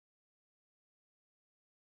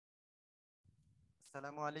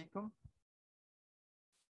আসসালামু আলাইকুম।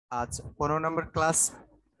 আজ 15 নম্বর ক্লাস।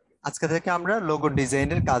 আজকে থেকে আমরা লোগো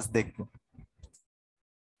ডিজাইনের কাজ দেখব।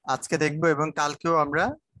 আজকে দেখব এবং কালকেও আমরা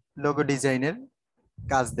লোগো ডিজাইনের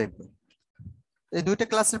কাজ দেখব। এই দুইটা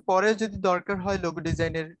ক্লাসের পরে যদি দরকার হয় লোগো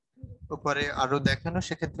ডিজাইনের উপরে আরো দেখানো,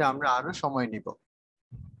 সেক্ষেত্রে আমরা আরো সময় নিব।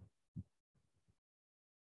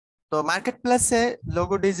 তো মার্কেট প্লেসে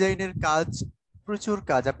লোগো ডিজাইনের কাজ, প্রচুর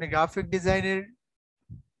কাজ। আপনি গ্রাফিক ডিজাইনের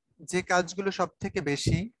যে কাজগুলো সব থেকে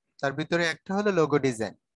বেশি, তার ভিতরে একটা হলো লোগো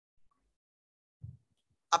ডিজাইন।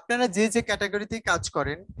 আপনারা যে যে ক্যাটাগরিতে কাজ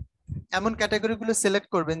করেন, এমন ক্যাটাগরিগুলো সিলেক্ট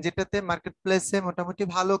করবেন যেটাতে মার্কেট প্লেসে মোটামুটি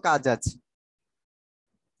ভালো কাজ আছে।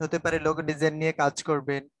 হতে পারে লোগো ডিজাইন নিয়ে কাজ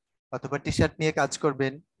করবেন, অথবা টি শার্ট নিয়ে কাজ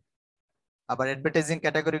করবেন, আবার অ্যাডভার্টাইজিং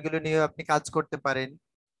ক্যাটাগরিগুলো নিয়েও আপনি কাজ করতে পারেন।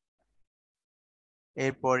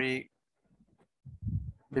 এরপরে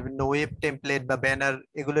বিভিন্ন ওয়েব টেমপ্লেট বা ব্যানার,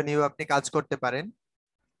 এগুলো নিয়েও আপনি কাজ করতে পারেন।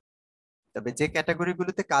 তবে যে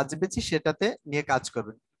ক্যাটাগরিগুলোতে কাজ বেশি সেটাতে নিয়ে কাজ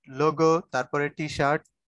করবেন। লোগো, তারপরে টি শার্ট,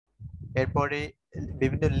 এরপরে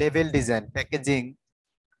বিভিন্ন লেভেল ডিজাইন, প্যাকেজিং,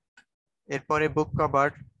 এরপরে বুক কভার,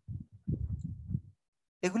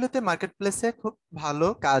 এগুলোতে মার্কেট প্লেসে খুব ভালো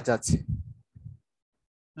কাজ আছে।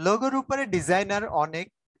 লোগোর উপরে ডিজাইনার অনেক,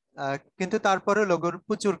 কিন্তু তারপরে লোগোর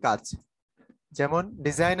প্রচুর কাজ। যেমন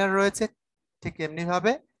ডিজাইনার রয়েছে, ঠিক এমনি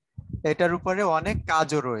ভাবে এটার উপরে অনেক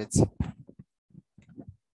কাজও রয়েছে।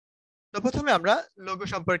 তো প্রথমে আমরা লোগো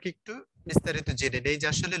সম্পর্কে একটু বিস্তারিত জেনে নেই যে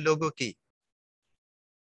আসলে লোগো কি।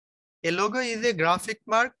 এ logo is a graphic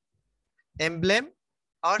mark, emblem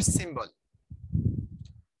R symbol.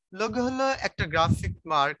 Logo হলো একটা গ্রাফিক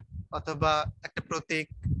মার্ক, অথবা একটা প্রতীক,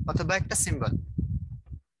 অথবা একটা সিম্বল।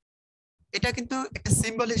 এটা কিন্তু একটা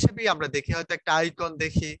সিম্বল হিসেবেই আমরা দেখি, হয়তো একটা আইকন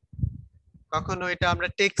দেখি, কখনো এটা আমরা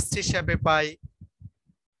টেক্সট হিসেবে পাই,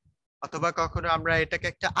 অথবা কখনো আমরা এটাকে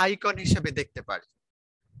একটা আইকন হিসেবে দেখতে পারি।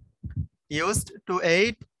 Used to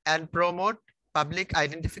aid and promote public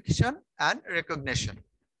identification and recognition.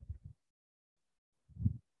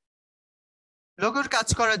 লোগোর কাজ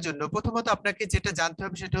করার জন্য প্রথমত আপনাকে যেটা জানতে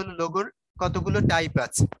হবে সেটা হলো লোগোর কতগুলো টাইপ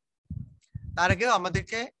আছে। তার আগেও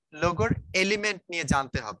আমাদেরকে লোগোর এলিমেন্ট নিয়ে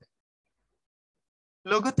জানতে হবে।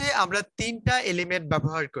 লোগোতে আমরা তিনটা এলিমেন্ট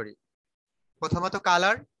ব্যবহার করি। প্রথমত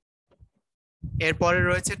কালার, এরপরে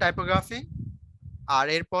রয়েছে টাইপোগ্রাফি, আর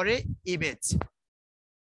এরপরে ইমেজ।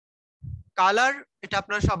 কালার, এটা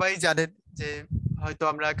আপনারা সবাই জানেন যে হয়তো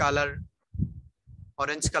আমরা কালার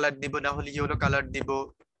অরেঞ্জ কালার দিব, না হলে ইয়েলো কালার দিব।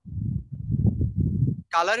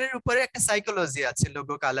 কালারের উপরে একটা সাইকোলজি আছে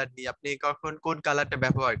লোগো কালার নিয়ে, আপনি কখন কোন কালারটা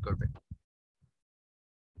ব্যবহার করবেন।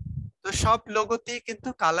 তো সব লোগোতেই কিন্তু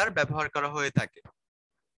কালার ব্যবহার করা হয়ে থাকে।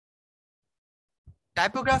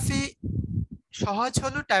 টাইপোগ্রাফি সহজ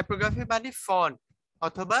হলো, টাইপোগ্রাফি মানে ফন্ট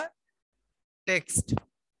অথবা টেক্সট।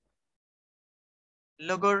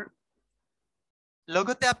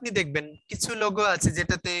 লোগোতে আপনি দেখবেন কিছু লোগো আছে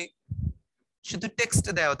যেটাতে শুধু টেক্সট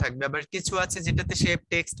দেওয়া থাকবে, আবার কিছু আছে যেটাতে শেপ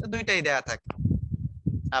টেক্সট দুইটাই দেওয়া থাকে,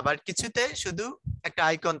 আবার কিছুতে শুধু একটা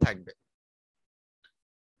আইকন থাকবে।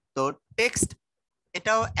 তো টেক্সট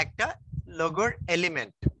এটাও একটা লোগোর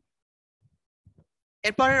এলিমেন্ট।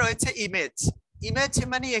 এরপরে রয়েছে ইমেজ। ইমেজ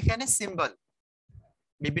মানে এখানে সিম্বল,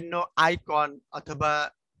 বিভিন্ন আইকন অথবা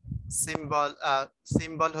সিম্বল,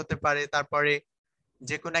 সিম্বল হতে পারে, তারপরে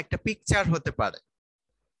যে কোনো একটা পিকচার হতে পারে।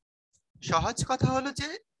 সহজ কথা হলো যে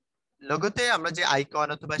লোগোতে আমরা যে আইকন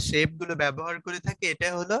অথবা শেপ গুলো ব্যবহার করে থাকি এটা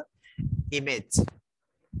হলো ইমেজ।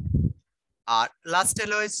 আর লাস্টে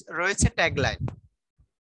রয়েছে ট্যাগলাইন।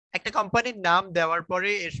 একটা কোম্পানির নাম দেওয়ার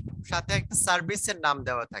পরে এর সাথে একটা সার্ভিসের নাম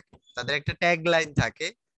দেওয়া থাকে, তাদের একটা ট্যাগলাইন থাকে।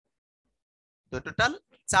 তো টোটাল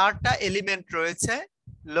 4টা এলিমেন্ট রয়েছে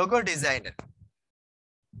লোগো ডিজাইনের।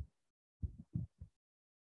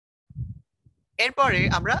 এরপরে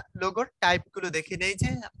আমরা লোগোর টাইপ গুলো দেখে নেই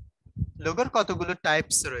যে লোগোর কতগুলো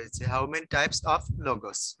টাইপস রয়েছে, how many types of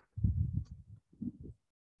logos.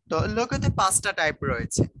 তো লোগোতে 5টা টাইপ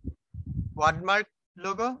রয়েছে। ওয়ার্ডমার্ক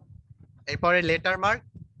লোগো, এরপরে letter mark,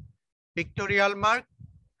 pictorial mark,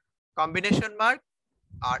 combination mark,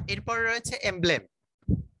 আর এরপরে রয়েছে এমব্লেম।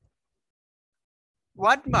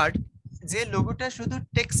 ওয়ার্ডমার্ক যে লোগোটা শুধু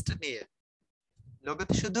টেক্সট নিয়ে,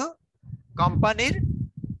 লোগোতে শুধু কোম্পানির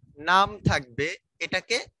নাম থাকবে,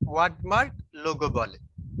 এটাকে ওয়ার্ডমার্ক লোগো বলে।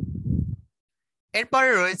 এরপরে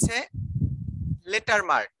রয়েছে লেটার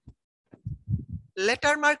মার্ক।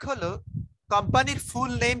 লেটার মার্ক হলো কোম্পানির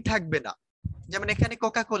ফুল নেম থাকবে না, যেমন এখানে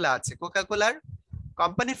কোকা কোলা আছে, কোকা কোলার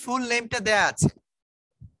কোম্পানির ফুল নেমটা দেয়া আছে,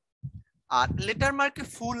 আর লেটার মার্কে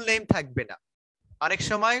ফুল নেম থাকবে না। অনেক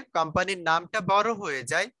সময় কোম্পানির নামটা বড় হয়ে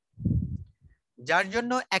যায়, যার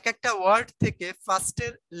জন্য এক একটা ওয়ার্ড থেকে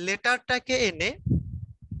ফার্স্টের লেটারটাকে এনে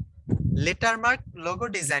লেটার মার্ক লোগো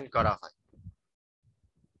ডিজাইন করা হয়।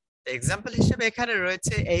 এক্সাম্পল হিসেবে এখানে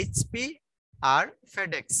রয়েছে এইচপি আর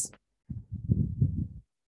ফেডেক্স।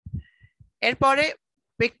 এরপরে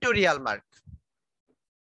পিক্টোরিয়াল মার্ক।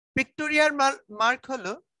 পিক্টোরিয়াল মার্ক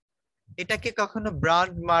হলো, এটাকে কখনো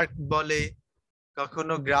ব্র্যান্ড মার্ক বলে,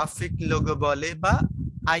 কখনো গ্রাফিক লোগো বলে, বা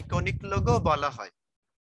আইকনিক লোগো বলা হয়।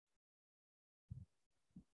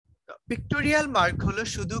 পিক্টোরিয়াল মার্ক হলো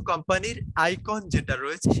শুধু কোম্পানির আইকন যেটা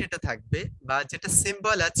রয়েছে সেটা থাকবে, বা যেটা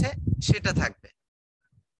সিম্বল আছে সেটা থাকবে।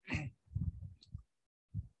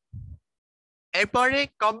 এরপরে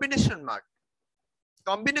কম্বিনেশন মার্ক।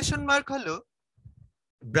 কম্বিনেশন মার্ক হলো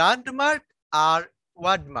ব্র্যান্ড মার্ক আর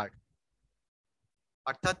ওয়ার্ড মার্ক,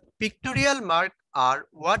 অর্থাৎ পিক্টোরিয়াল মার্ক আর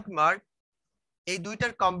ওয়ার্ড মার্ক এই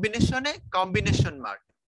দুইটার কম্বিনেশনে কম্বিনেশন মার্ক।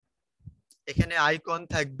 এখানে আইকন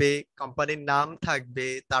থাকবে, কোম্পানির নাম থাকবে,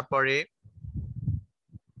 তারপরে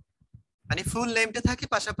মানে ফুল নেমটা থাকে,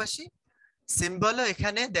 পাশাপাশি সিম্বলও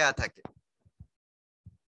এখানে দেয়া থাকে।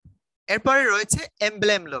 এরপরে রয়েছে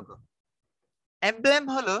এমব্লেম লোগো। এমব্লেম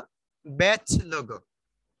হলো ব্যাচ লোগো।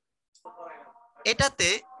 এটাতে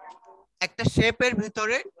একটা শেপের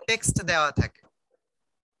ভিতরে টেক্সট দেওয়া থাকে,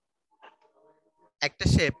 একটা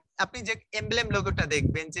শেপ। আপনি যে এমব্লেম লোগোটা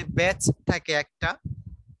দেখবেন যে ব্যাচ থাকে,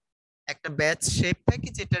 একটা ব্যাচ শেপ থাকে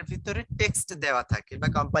যেটার ভিতরে টেক্সট দেওয়া থাকে বা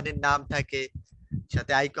কোম্পানির নাম থাকে,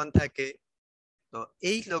 সাথে আইকন থাকে। তো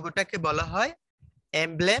এই লোগোটাকে বলা হয়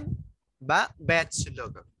এমব্লেম বা ব্যাচ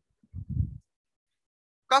লোগো।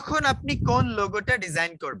 কখন আপনি কোন লোগোটা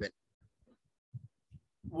ডিজাইন করবেন?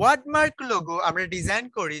 ওয়ার্ডমার্ক লোগো আমরা ডিজাইন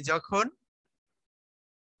করি যখন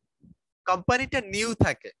কোম্পানিটা নিউ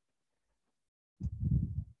থাকে।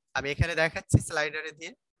 আমি এখানে দেখাচ্ছি স্লাইডারে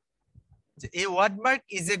দিয়ে যে a wordmark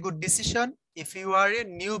is a good decision if you are a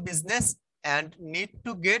new business and need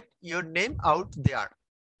to get your name out there.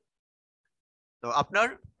 তো আপনার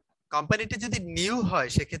কোম্পানিটা যদি নিউ হয়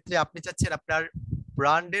সেক্ষেত্রে আপনি চাচ্ছেন আপনার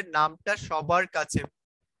ব্র্যান্ডের নামটা সবার কাছে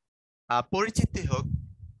পরিচিতি হোক,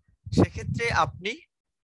 সেক্ষেত্রে আপনি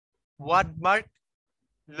ওয়ার্ডমার্ক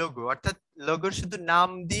লোগো অর্থাৎ লোগোর শুধু নাম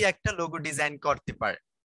দিয়ে একটা লোগো ডিজাইন করতে পারে।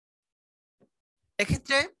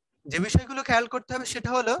 এক্ষেত্রে যে বিষয়গুলো খেয়াল করতে হবে সেটা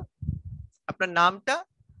হলো আপনার নামটা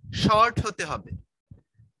শর্ট হতে হবে।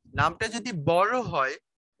 নামটা যদি বড় হয়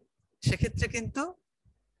সেক্ষেত্রে কিন্তু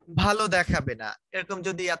ভালো দেখাবে না। এরকম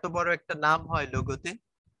যদি এত বড় একটা নাম হয় লোগোতে,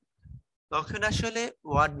 তখন আসলে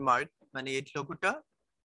ওয়ার্ডমার্ক মানে এই লোগোটা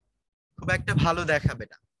খুব একটা ভালো দেখাবে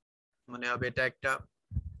না, মনে হবে এটা একটা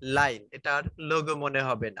লাইন, এটার লোগো মনে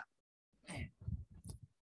হবে না।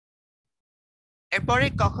 এরপরে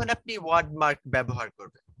কখন আপনি ওয়ার্ডমার্ক ব্যবহার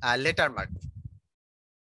করবেন? Letter mark.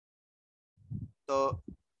 তো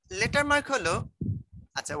লেটার মার্ক হলো,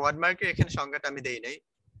 আচ্ছা ওয়ার্ডমার্কের এখানে সংজ্ঞাটা আমি দেই নাই।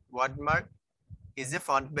 ওয়ার্ডমার্ক is a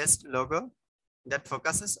font-based logo that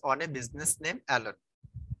focuses on a business name alone.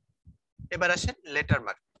 এবার আসেন letter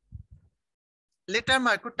mark. Letter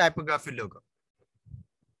mark typography logo.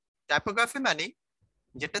 Typography মানে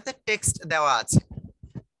যেটাতে টেক্সট দেওয়া আছে।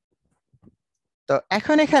 তো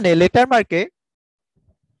এখন এখানে লেটার মার্কে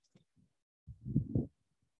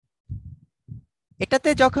এটাতে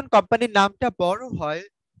যখন কোম্পানির নামটা বড় হয়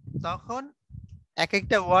তখন এক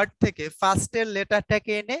একটা ওয়ার্ড থেকে ফার্স্টের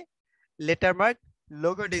লেটারটাকে এনে লেটার মার্ক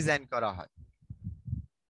লোগো ডিজাইন করা হয়।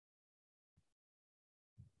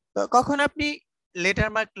 তো কখন আপনি লেটার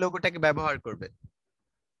মার্ক লোগোটাকে ব্যবহার করবেন?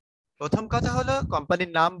 প্রথম কথা হলো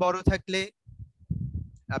কোম্পানির নাম বড় থাকলে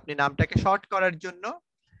আপনি নামটাকে শর্ট করার জন্য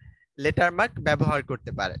লেটার মার্ক ব্যবহার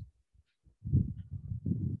করতে পারেন।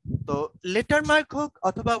 তো লেটার মার্ক হোক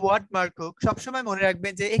অথবা ওয়ার্ড মার্ক হোক, সবসময় মনে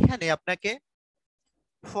রাখবেন যে এখানে আপনাকে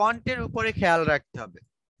ফন্টের উপরে খেয়াল রাখতে হবে।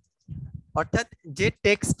 অর্থাৎ যে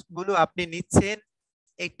টেক্সট গুলো আপনি নিচ্ছেন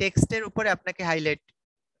এই টেক্সটের উপরে আপনাকে হাইলাইট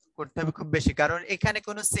করতে হবে খুব বেশি, কারণ এখানে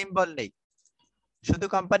কোনো সিম্বল নেই, শুধু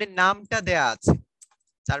কোম্পানির নামটা দেয়া আছে।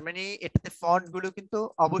 তার মানে এটাতে ফন্ট গুলো কিন্তু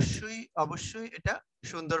অবশ্যই এটা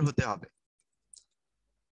সুন্দর হতে হবে।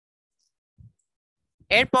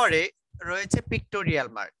 এরপরে রয়েছে পিক্টোরিয়াল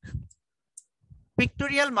মার্ক।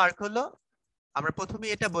 পিক্টোরিয়াল মার্ক হলো, আমরা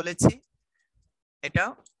প্রথমেই এটা বলেছি, এটা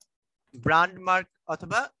ব্র্যান্ড মার্ক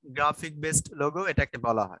অথবা গ্রাফিক বেসড লোগো এটাকে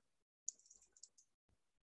বলা হয়।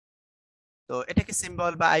 তো এটাকে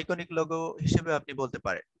সিম্বল বা আইকনিক লোগো হিসেবে আপনি বলতে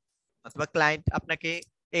পারেন, অথবা ক্লায়েন্ট আপনাকে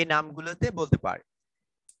এই নামগুলোতে বলতে পারে।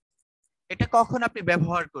 এটা কখন আপনি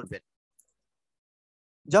ব্যবহার করবেন?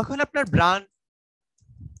 যখন আপনার ব্র্যান্ড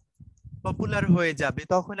পপুলার হয়ে যাবে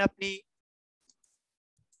তখন আপনি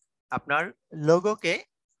আপনার লোগোকে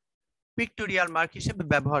পিক্টোরিয়াল মার্ক হিসেবে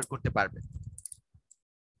ব্যবহার করতে পারবেন।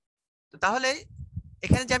 তো তাহলে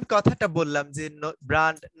এখানে যে আমি কথাটা বললাম যে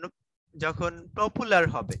ব্র্যান্ড যখন পপুলার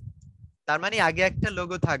হবে তার মানে আগে একটা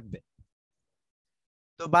লোগো থাকবে।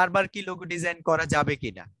 তো বারবার কি লোগো ডিজাইন করা যাবে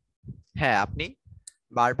কিনা? হ্যাঁ, আপনি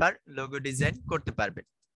বারবার লোগো ডিজাইন করতে পারবেন।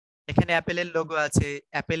 এখানে অ্যাপেলের লোগো আছে,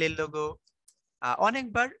 অ্যাপেলের লোগো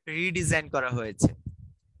অনেকবার রিডিজাইন করা হয়েছে।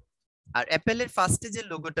 আর অ্যাপেলের ফার্স্টে যে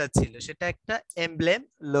লোগোটা ছিল সেটা একটা এমব্লেম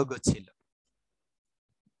লোগো ছিল।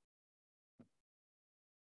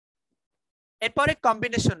 এরপরে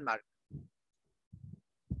কম্বিনেশন মার্ক।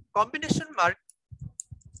 কম্বিনেশন মার্ক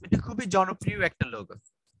এটা খুবই জনপ্রিয় একটা লোগো।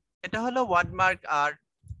 এটা হলো ওয়ার্ডমার্ক আর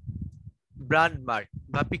ব্র্যান্ড মার্ক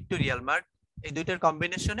বা পিক্টোরিয়াল মার্ক, এই দুইটার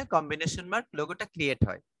কম্বিনেশনে কম্বিনেশন মার্ক লোগোটা ক্রিয়েট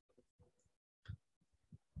হয়।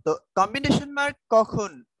 তো কম্বিনেশন মার্ক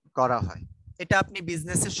কখন করা হয়? এটা আপনি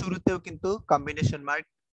বিজনেসের শুরুতেও কিন্তু কম্বিনেশন মার্ক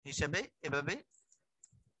হিসেবে এভাবে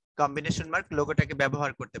কম্বিনেশন মার্ক লোগোটাকে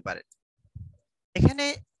ব্যবহার করতে পারেন। এখানে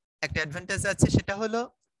একটা অ্যাডভান্টেজ আছে, সেটা হলো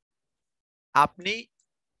আপনি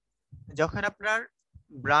যখন আপনার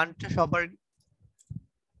ব্র্যান্ডটা সবার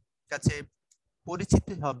কাছে পরিচিত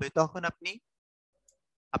হবে তখন আপনি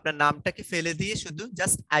আপনার নামটাকে ফেলে দিয়ে শুধু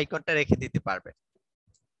জাস্ট আইকনটা রেখে দিতে পারবেন।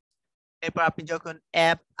 এরপর আপনি যখন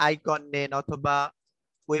অ্যাপ আইকন নেন অথবা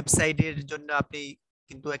ওয়েবসাইটের জন্য আপনি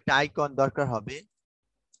কিন্তু একটা আইকন দরকার হবে,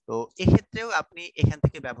 তো এক্ষেত্রেও আপনি এখান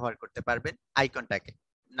থেকে ব্যবহার করতে পারবেন আইকনটাকে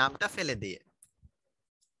নামটা ফেলে দিয়ে।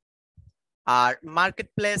 আর মার্কেট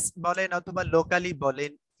প্লেস বলেন অথবা লোকালি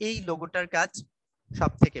বলেন, এই লোগোটার কাজ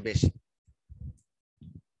সব থেকে বেশি।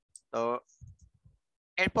 তো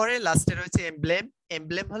এরপরে লাস্টে রয়েছে এমব্লেম।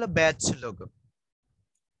 এমব্লেম হলো ব্যাচ লোগো।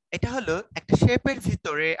 এটা হলো একটা শেপের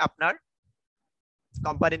ভিতরে আপনার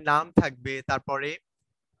কোম্পানির নাম থাকবে, তারপরে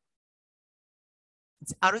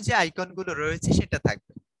আরো যে আইকন গুলো রয়েছে সেটা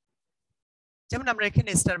থাকবে। যেমন আমরা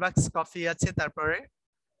এখানে স্টারবাকস কফি আছে, তারপরে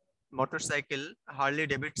মোটরসাইকেল হার্লি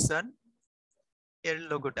ডেভিডসন এর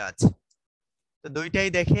লোগোটা আছে। তো দুইটাই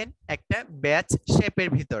দেখেন একটা ব্যাচ শেপের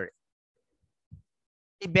ভিতরে।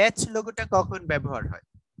 এই ব্যাচ লোগোটা কখন ব্যবহার হয়?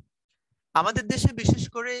 আমাদের দেশে বিশেষ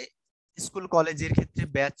করে স্কুল কলেজের ক্ষেত্রে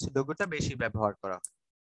ব্যাচ লোগোটা বেশি ব্যবহার করা হয়।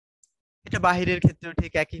 এটা বাহিরের ক্ষেত্রেও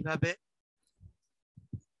ঠিক একইভাবে।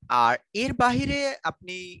 আর এর বাহিরে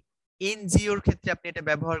আপনি এনজিওর ক্ষেত্রে আপনি এটা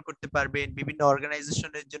ব্যবহার করতে পারবেন, বিভিন্ন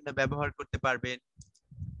অর্গানাইজেশনের জন্য ব্যবহার করতে পারবেন।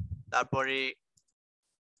 তারপরে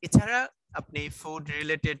এছাড়া আপনি ফুড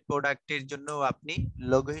রিলেটেড প্রোডাক্টের জন্য আপনি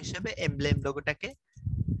লোগো হিসেবে এমব্লেম লোগোটাকে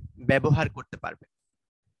ব্যবহার করতে পারবেন।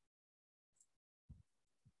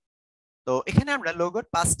 তো এখানে আমরা লোগোর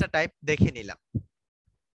 5টা টাইপ দেখে নিলাম: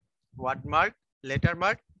 ওয়ার্ডমার্ক, letter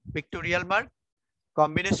mark, pictorial mark,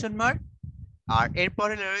 combination mark, আর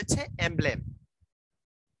এরপরে রয়েছে এমব্লেম।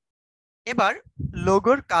 এবার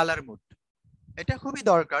লোগোর কালার মোড, এটা খুবই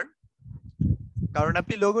দরকার, কারণ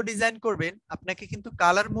আপনি লোগো ডিজাইন করবেন, আপনাকে কিন্তু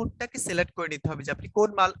কালার মোডটাকে সিলেক্ট করে নিতে হবে যে আপনি কোন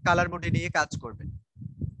কালার মোডে নিয়ে কাজ করবেন।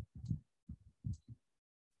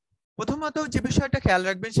 প্রথমত যে বিষয়টা খেয়াল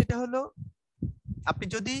রাখবেন সেটা হলো আপনি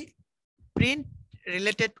যদি প্রিন্ট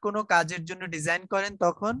রিলেটেড কোনো কাজের জন্য ডিজাইন করেন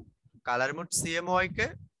তখন কালার মোড সিএমওয়াই কে,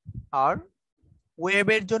 আর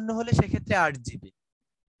ওয়েবের জন্য হলে সেক্ষেত্রে RGB।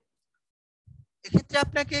 এক্ষেত্রে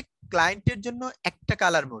আপনাকে ক্লায়েন্টের জন্য একটা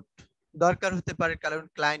কালার মোড দরকার হতে পারে, কারণ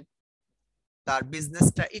ক্লায়েন্ট তার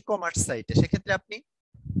বিজনেসটা ই-কমার্স সাইটে, সেক্ষেত্রে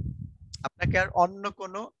আপনাকে আর অন্য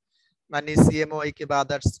কোনো মানে সিএমওয়াই কে বা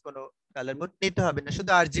আদার্স কোনো কালার মোড নিতে হবে না,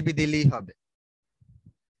 শুধু RGB দিলেই হবে।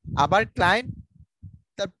 আবার ক্লায়েন্ট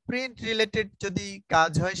তার প্রিন্ট রিলেটেড যদি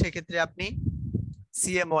কাজ হয় সেক্ষেত্রে আপনি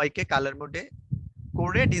সিএমওয়াই কে কালার মোডে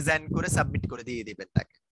করে ডিজাইন করে সাবমিট করে দিয়ে দিবেন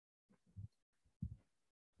তাকে।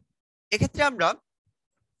 এক্ষেত্রে আমরা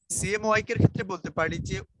সিএমওয়াই এর ক্ষেত্রে বলতে পারি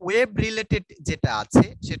যে ওয়েব রিলেটেড যেটা আছে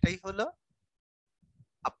সেটাই হলো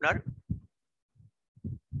আপনার,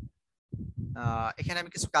 এখানে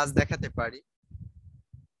আমি কিছু কাজ দেখাতে পারি।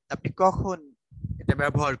 আপনি কখন এটা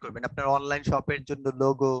ব্যবহার করবেন? আপনার অনলাইন শপের জন্য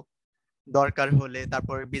লোগো দরকার হলে,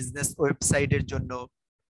 তারপরে বিজনেস ওয়েবসাইটের জন্য,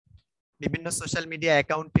 বিভিন্ন সোশ্যাল মিডিয়া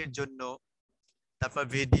অ্যাকাউন্টের জন্য, তারপর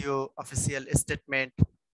video, official statement,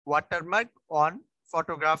 watermark on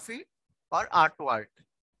photography R artwork.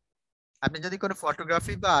 আপনি যদি কোনো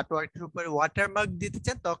ফটোগ্রাফি বা আর্টওয়ার্কের উপরে ওয়াটারমার্ক দিতে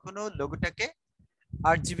চান তখনও লোগোটাকে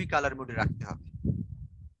RGB কালার মোডে রাখতে হবে।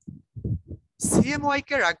 সিএমওয়াই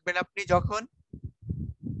কে রাখবেন আপনি যখন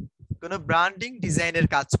কোনো ব্র্যান্ডিং ডিজাইনের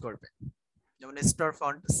কাজ করবেন, যেমন স্টোর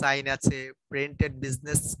ফন্ট সাইন আছে, প্রিন্টেড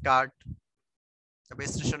বিজনেস কার্ড, তারপর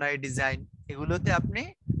স্টেশনারি ডিজাইন, এগুলোতে আপনি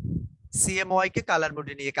সিএমওয়াই কে কালার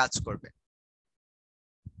মোডে নিয়ে কাজ করবেন।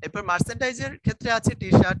 এরপর মার্চেন্ডাইজের ক্ষেত্রে আছে টি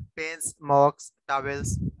শার্ট, পেন্স, মগস, টাওয়েলস,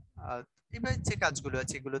 এবার যে কাজগুলো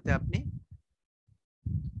আছে এগুলোতে আপনি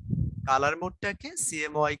কালার মোডটাকে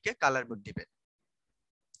সিএমওয়াই কে কালার মোড দিবেন।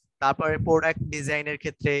 তারপরে প্রোডাক্ট ডিজাইনের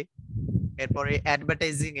ক্ষেত্রে, এরপরে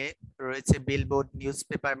অ্যাডভার্টাইজিং এ রয়েছে বিলবোর্ড, নিউজ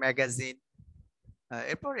পেপার, ম্যাগাজিন,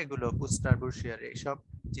 এরপর এগুলো পোস্টার, ব্রোশিয়ার, এইসব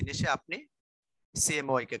জিনিসে আপনি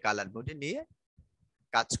CMYK কালার মোডে নিয়ে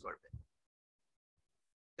কাজ করবে।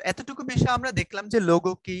 তো এতটুকু বিষয় আমরা দেখলাম যে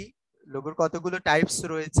লোগো কি, লোগোর কতগুলো টাইপস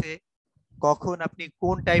রয়েছে, কখন আপনি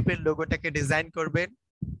কোন টাইপের লোগোটাকে ডিজাইন করবেন।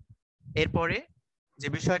 এরপরে যে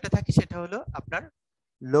বিষয়টা থাকে সেটা হলো আপনার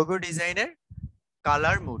লোগো ডিজাইনের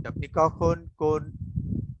কালার মোড, আপনি কখন কোন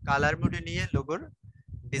কালার মোডে নিয়ে লোগোর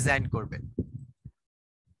ডিজাইন করবেন।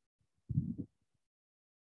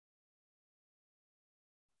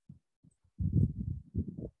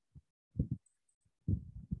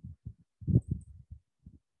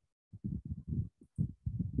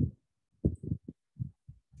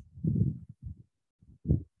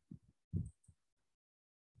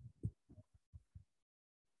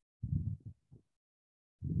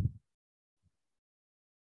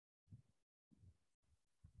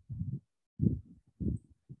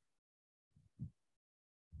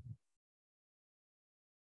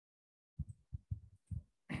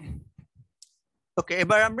 ওকে,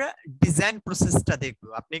 এবার আমরা ডিজাইন প্রসেসটা দেখব,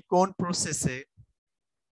 আপনি কোন প্রসেসে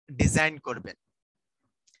ডিজাইন করবেন।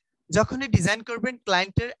 যখনই ডিজাইন করবেন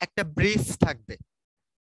ক্লায়েন্টের একটা ব্রিফ থাকবে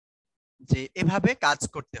যে এভাবে কাজ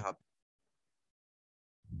করতে হবে।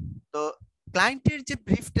 তো ক্লায়েন্টের যে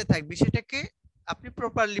ব্রিফটা থাকবে সেটাকে আপনি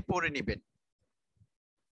প্রপারলি পড়ে নেবেন।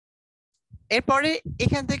 এরপরে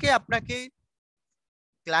এখান থেকে আপনাকে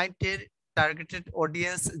ক্লায়েন্টের টার্গেটেড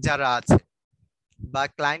অডিয়েন্স যারা আছে বা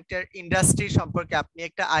ক্লায়েন্টের ইন্ডাস্ট্রি সম্পর্কে আপনি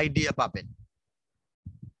একটা আইডিয়া পাবেন।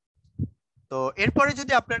 তো এরপরে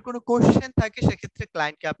যদি আপনার কোনো কোশ্চেন থাকে সেক্ষেত্রে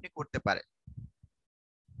ক্লায়েন্টকে আপনি করতে পারেন।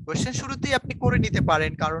 কোশ্চেন শুরুতেই আপনি করে নিতে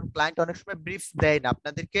পারেন, কারণ ক্লায়েন্ট অনেক সময় ব্রিফ দেয় না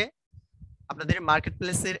আপনাদেরকে। আপনাদের মার্কেট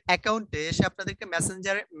প্লেসের অ্যাকাউন্টে এসে আপনাদেরকে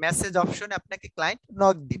মেসেঞ্জারে মেসেজ অপশনে আপনাকে ক্লায়েন্ট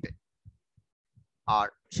নক দিবে, আর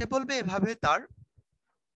সে বলবে এভাবে তার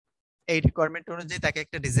এই রিকোয়ারমেন্ট অনুযায়ী তাকে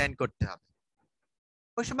একটা ডিজাইন করতে হবে।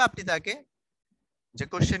 ওই সময় আপনি তাকে যে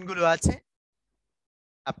কোশ্চেন গুলো আছে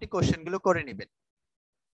আপনি কোশ্চেন গুলো করে নেবেন।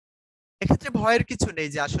 এক্ষেত্রে ভয়ের কিছু নেই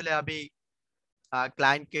যে আসলে আমি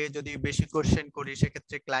ক্লায়েন্টকে যদি বেশি কোশ্চেন করি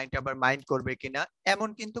সেক্ষেত্রে ক্লায়েন্ট আবার মাইন্ড করবে কিনা, এমন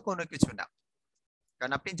কিন্তু কোনো কিছু না।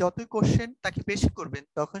 কারণ আপনি যতই কোশ্চেন তাকে বেশি করবেন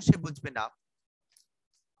তখন সে বুঝবে না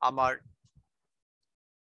আমার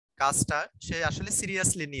কাজটা সে আসলে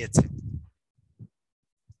সিরিয়াসলি নিয়েছে।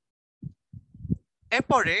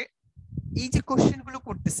 এরপরে এই যে কোশ্চেন গুলো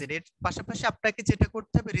করতেছেন এর পাশাপাশি আপনাকে যেটা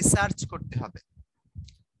করতে হবে রিসার্চ করতে হবে।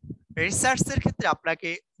 রিসার্চের ক্ষেত্রে আপনাকে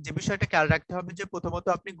যে বিষয়টা খেয়াল রাখতে হবে যে প্রথমত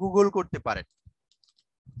আপনি গুগল করতে পারেন।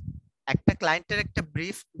 একটা ক্লায়েন্টের একটা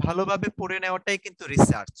ব্রিফ ভালোভাবে পড়ে নেওয়াটাই কিন্তু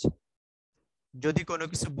রিসার্চ। যদি কোনো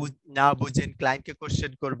কিছু না বুঝেন ক্লায়েন্টকে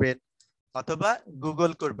কোশ্চেন করবেন অথবা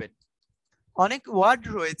গুগল করবেন। অনেক ওয়ার্ড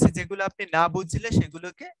রয়েছে যেগুলো আপনি না বুঝলে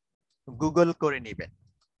সেগুলোকে গুগল করে নেবেন।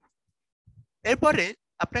 এরপরে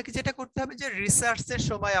আপনাকে যেটা করতে হবে যে রিসার্চের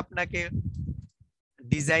সময় আপনাকে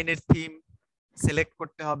ডিজাইনের থিম সিলেক্ট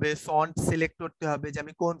করতে হবে, ফন্ট সিলেক্ট করতে হবে যে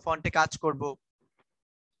আমি কোন ফন্টে কাজ করব।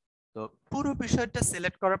 তো পুরো বিষয়টা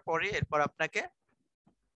সিলেক্ট করার পরে এরপর আপনাকে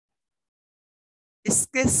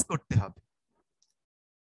স্কেচ করতে হবে।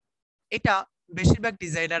 এটা বেশিরভাগ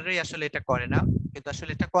ডিজাইনাররাই আসলে এটা করে না, কিন্তু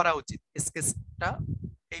আসলে এটা করা উচিত। স্কেচটা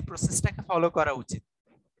এই প্রসেসটাকে ফলো করা উচিত।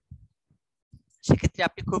 সেক্ষেত্রে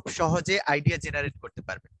আপনি খুব সহজে আইডিয়া জেনারেট করতে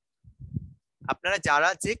পারবেন। আপনারা যারা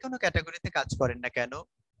যে কোনো ক্যাটাগরিতে কাজ করেন না কেন,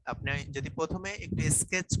 আপনি যদি প্রথমে একটু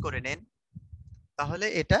স্কেচ করে নেন তাহলে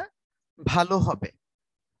এটা ভালো হবে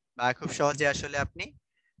বা খুব সহজে আসলে আপনি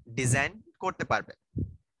ডিজাইন করতে পারবেন।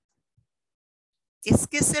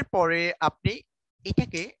 স্কেচের পরে আপনি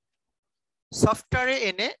এটাকে সফটওয়্যারে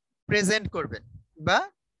এনে প্রেজেন্ট করবেন বা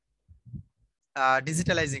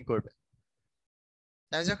ডিজিটালাইজিং করবেন।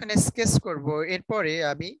 আমি যখন স্কেচ করব এরপরে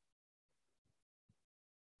আমি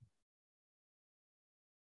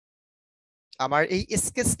আমার এই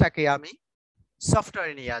স্কেচটাকে আমি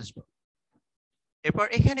সফটওয়্যারে নিয়ে আসব। এরপর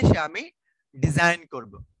এখানে এসে আমি ডিজাইন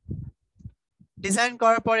করব। ডিজাইন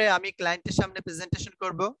করার পরে আমি ক্লায়েন্টের সামনে প্রেজেন্টেশন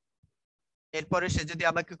করব। এরপরে সে যদি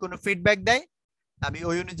আমাকে কোনো ফিডব্যাক দেয় আমি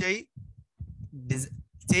ওই অনুযায়ী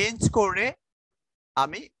চেঞ্জ করে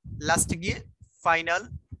আমি লাস্টে গিয়ে ফাইনাল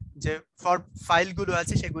যে ফাইলগুলো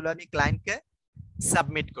আছে সেগুলো আমি ক্লায়েন্টকে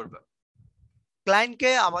সাবমিট করব।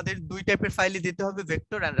 ক্লায়েন্টকে আমাদের দুই টাইপের ফাইলই দিতে হবে,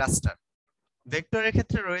 ভেক্টর এন্ড রাস্টার। ভেক্টরের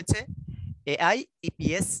ক্ষেত্রে রয়েছে এআই,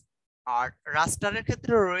 ইপিএস, আর রাস্টারের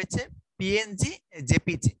ক্ষেত্রে রয়েছে পিএনজি,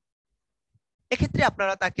 জেপিজি। এক্ষেত্রে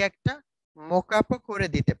আপনারা তাকে একটা মকআপও করে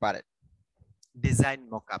দিতে পারেন, ডিজাইন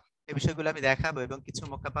মকআপ। এই বিষয়গুলো আমি দেখাবো এবং কিছু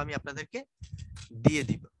মকআপ আমি আপনাদেরকে দিয়ে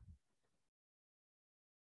দিব।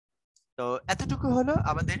 তো এতটুকু হলো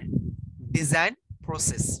আমাদের ডিজাইন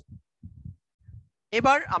প্রসেস।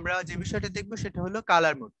 এবার আমরা যে বিষয়টা দেখবো সেটা হলো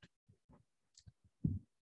কালার মোড।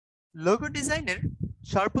 লোগো ডিজাইনের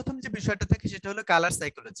সর্বপ্রথম যে বিষয়টা থাকে সেটা হলো কালার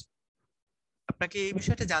সাইকোলজি। আপনাকে এই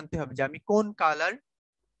বিষয়টা জানতে হবে যে আমি কোন কালার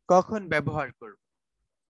কখন ব্যবহার করব।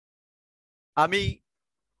 আমি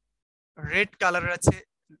রেড কালার আছে,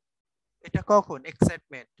 এটা কখন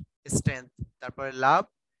এক্সাইটমেন্ট, স্ট্রেংথ, তারপরে লাভ,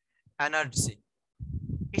 এনার্জি,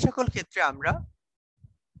 এই সকল ক্ষেত্রে আমরা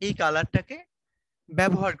এই কালারটাকে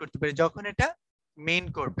ব্যবহার করতে পারি যখন এটা মেইন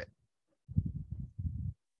করবে।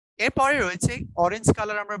 এরপরে রয়েছে অরেঞ্জ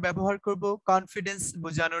কালার, আমরা ব্যবহার করব কনফিডেন্স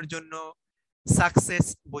বোঝানোর জন্য, সাকসেস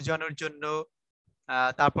বোঝানোর জন্য।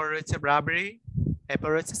 তারপর রয়েছে ব্রাভারি, এরপর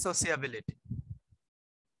রয়েছে সোশিয়াবিলিটি।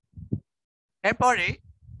 এরপরে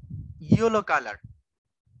ইয়েলো কালার,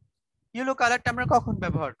 ইয়েলো কালারটা আমরা কখন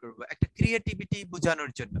ব্যবহার করব? একটা ক্রিয়েটিভিটি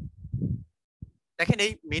বোঝানোর জন্য। দেখেন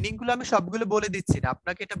এই মিনিং গুলো আমি সবগুলো বলে দিচ্ছি না,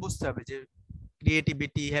 আপনাকে এটা বুঝতে হবে যে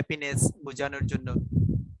ক্রিয়েটিভিটি, হ্যাপিনেস বোঝানোর জন্য।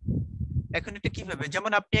 এখন এটা কিভাবে,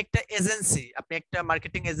 যেমন আপনি একটা এজেন্সি, আপনি একটা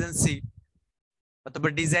মার্কেটিং এজেন্সি অথবা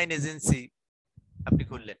ডিজাইন এজেন্সি আপনি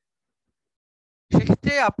খুললেন,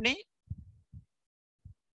 সেক্ষেত্রে আপনি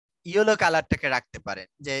ইয়েলো কালারটাকে রাখতে পারেন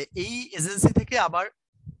যে এই এজেন্সি থেকে আবার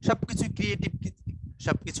সবকিছু ক্রিয়েটিভ,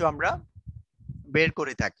 সবকিছু আমরা বের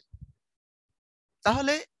করে থাকি।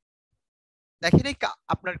 তাহলে দেখেন এই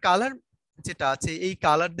আপনার কালার যেটা আছে, এই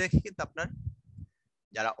কালার দেখে কিন্তু আপনার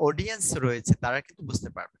যারা অডিয়েন্স রয়েছে তারা কিন্তু বুঝতে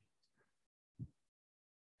পারবে।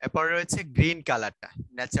 এরপর রয়েছে গ্রিন কালারটা,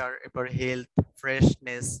 নেচার, এরপর হেলথ,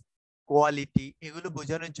 ফ্রেশনেস, কোয়ালিটি, এগুলো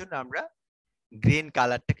বোঝানোর জন্য আমরা গ্রিন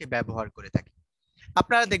কালারটাকে ব্যবহার করে থাকি।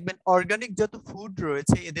 আপনারা দেখবেন অর্গানিক যত ফুড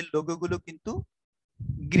রয়েছে এদের লোগোগুলো কিন্তু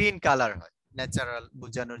গ্রিন কালার হয়, ন্যাচারাল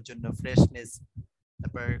বোঝানোর জন্য, ফ্রেশনেস,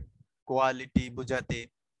 তারপর কোয়ালিটি বোঝাতে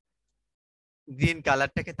গ্রিন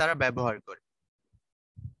কালারটাকে তারা ব্যবহার করে।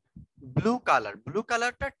 ব্লু কালার, ব্লু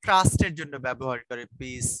কালারটা ট্রাস্টের জন্য ব্যবহার করে,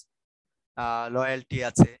 পিস, লয়্যালটি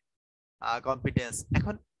আছে, কনফিডেন্স।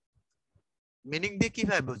 এখন মিনিং দিয়ে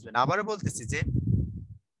কিভাবে বুঝবেন? আবারও বলতেছি যে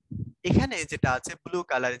এখানে যেটা আছে ব্লু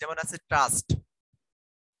কালারে, যেমন আছে ট্রাস্ট,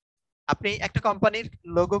 আপনি একটা কোম্পানির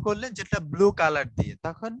লোগো করলেন যেটা ব্লু কালার দিয়ে,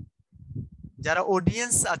 তখন যারা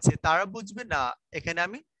অডিয়েন্স আছে তারা বুঝবে না এখানে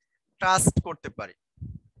আমি ট্রাস্ট করতে পারি।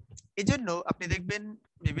 এই জন্য আপনি দেখবেন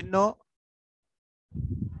বিভিন্ন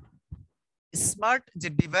স্মার্ট যে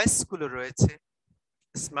ডিভাইস গুলো রয়েছে,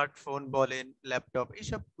 স্মার্টফোন বলেন, ল্যাপটপ,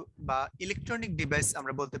 এইসব বা ইলেকট্রনিক ডিভাইস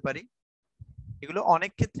আমরা বলতে পারি, এগুলো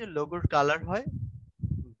অনেক ক্ষেত্রে লোগোর কালার হয়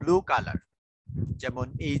ব্লু কালার। যেমন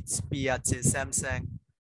এইচপি আছে, স্যামসাং,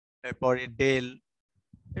 এরপরে ডেল,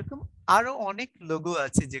 এরকম আরো অনেক লোগো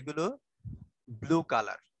আছে যেগুলো ব্লু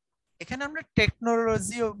কালার। এখানে আমরা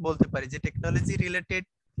টেকনোলজিও বলতে পারি, যে টেকনোলজি রিলেটেড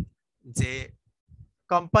যে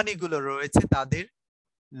কোম্পানিগুলো রয়েছে তাদের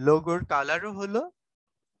লোগোর কালারও হলো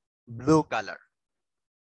ব্লু কালার।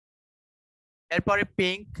 এরপরে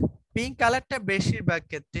পিঙ্ক, পিঙ্ক কালারটা বেশিরভাগ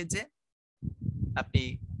ক্ষেত্রে যে আপনি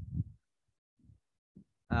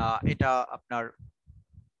এটা আপনার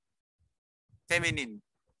ফেমিনিন,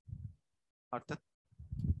 অর্থাৎ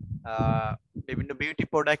বিভিন্ন বিউটি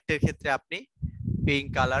প্রোডাক্টের ক্ষেত্রে আপনি পিঙ্ক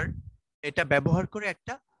কালার এটা ব্যবহার করে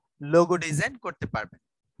একটা লোগো ডিজাইন করতে পারবেন।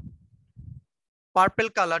 পার্পল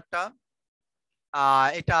কালারটা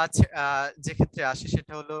এটা আছে যে ক্ষেত্রে আসে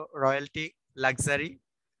সেটা হলো রয়্যালটি, লাক্সারি,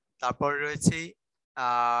 তারপর রয়েছে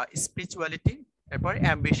স্পিরিচুয়ালিটি, এরপর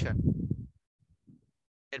অ্যাম্বিশন।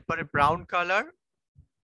 এরপরে ব্রাউন কালার,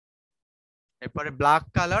 এরপরে ব্ল্যাক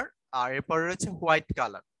কালার, আর এরপরে রয়েছে হোয়াইট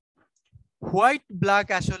কালার। হোয়াইট ব্ল্যাক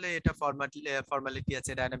আসলে এটা ফর্মালিটি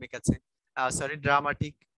আছে, ডাইনামিক আছে, সরি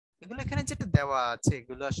ড্রামাটিক, এগুলো এখানে যেটা দেওয়া আছে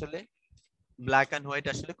এগুলো আসলে ব্ল্যাক এন্ড হোয়াইট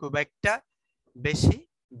আসলে খুব একটা বেশি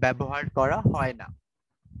ব্যবহার করা হয় না।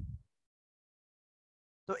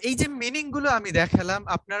 তো এই যে মিনিং গুলো আমি দেখালাম,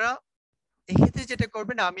 আপনারা এক্ষেত্রে যেটা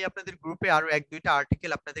করবেন, আমি আপনাদের গ্রুপে আরো এক দুইটা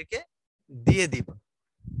আর্টিকেল আপনাদেরকে দিয়ে দিব।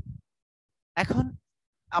 এখন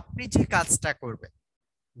আপনি যে কাজটা করবেন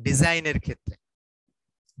ডিজাইনের ক্ষেত্রে,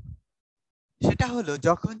 সেটা হলো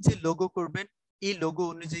যখন যে লোগো করবেন এই লোগো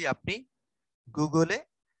অনুযায়ী আপনি গুগলে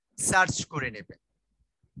সার্চ করে নেবেন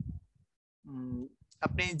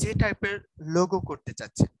আপনি যে টাইপের লোগো করতে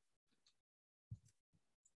চাচ্ছেন।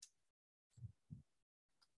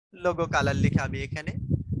 লোগো কালার লিখে আমি এখানে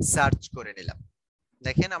সার্চ করে নিলাম।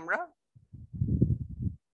 দেখেন আমরা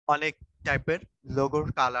অনেক টাইপের লোগোর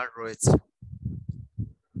কালার রয়েছে।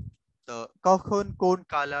 তো কখন কোন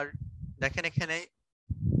কালার, দেখেন এখানে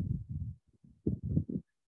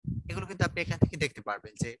এগুলো কিন্তু আপনি এখান থেকে দেখতে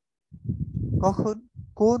পারবেন যে কখন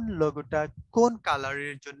কোন লোগোটা কোন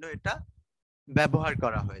কালারের জন্য এটা ব্যবহার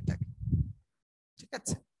করা হয়ে থাকে। ঠিক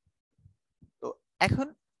আছে? তো এখন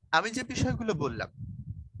আমি যে বিষয়গুলো বললাম,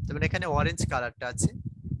 যেমন এখানে অরেঞ্জ কালারটা আছে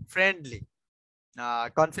ফ্রেন্ডলি,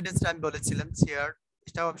 কনফিডেন্সটা আমি বলেছিলাম চেয়ার,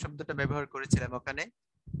 স্টপ শব্দটা ব্যবহার করেছিলাম ওখানে,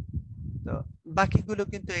 তো বাকিগুলো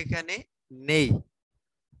কিন্তু এখানে নেই।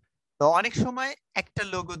 তো অনেক সময় একটা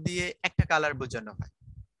লোগো দিয়ে একটা কালার বোঝানো হয়,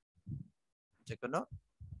 যে কোনো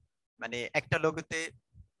মানে একটা লোগোতে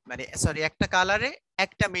মানে সরি একটা কালারে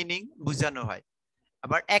একটা মিনিং বোঝানো হয়,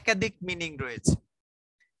 আবার একাধিক মিনিং রয়েছে।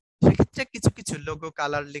 সেক্ষেত্রে কিছু কিছু লোগো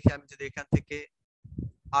কালার লিখে আমি যদি এখান থেকে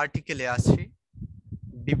আর্টিকেলে আসি,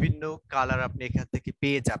 বিভিন্ন কালার আপনি এখান থেকে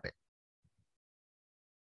পেয়ে যাবেন।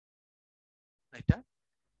 এটা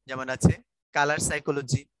যেমন আছে কালার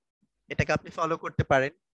সাইকোলজি, এটাকে আপনি ফলো করতে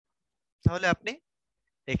পারেন, তাহলে আপনি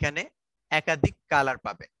এখানে একাধিক কালার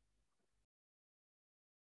পাবেন।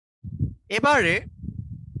 এবারে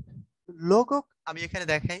লোগো আমি এখানে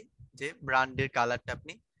দেখাই যে ব্র্যান্ডের কালারটা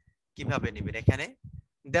আপনি কিভাবে নেবেন, এখানে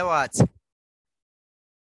দেওয়া আছে।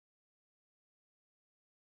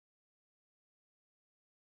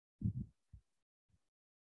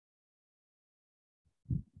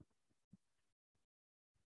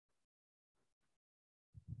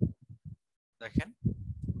 দেখেন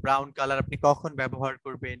ব্রাউন কালার আপনি কখন ব্যবহার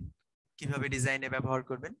করবেন, কিভাবে ডিজাইনে ব্যবহার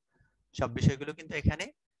করবেন, সব বিষয়গুলো কিন্তু এখানে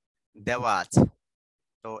দেওয়া আছে।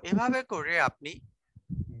 তো এভাবে করে আপনি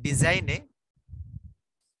ডিজাইনে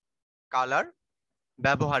কালার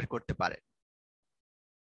ব্যবহার করতে পারেন।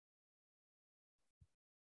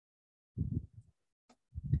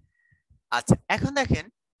 আচ্ছা এখন দেখেন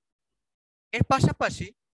এর পাশাপাশি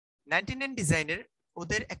 99 ডিজাইনের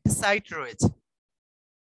ওদের একটা সাইট রয়েছে।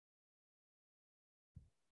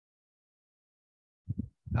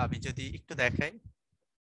 আমি যদি একটু দেখাই,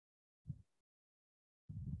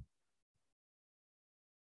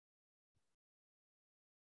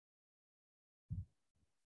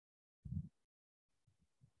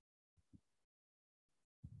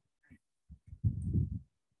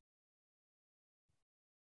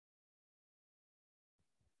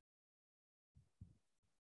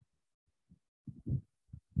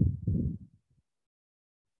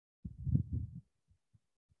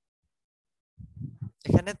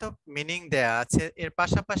 এখানে তো মিনিং দেয়া আছে, এর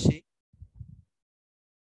পাশাপাশি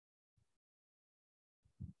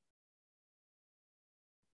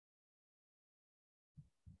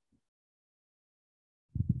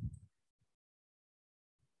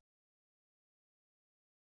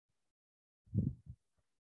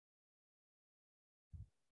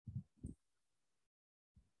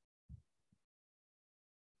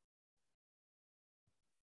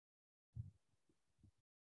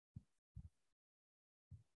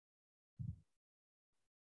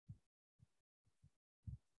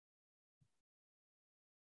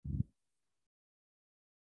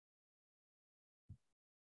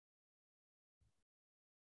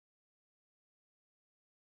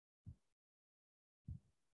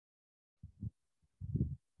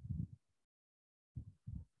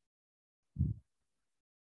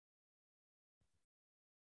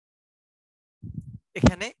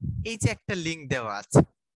এখানে এই যে একটা লিংক দেওয়া আছে,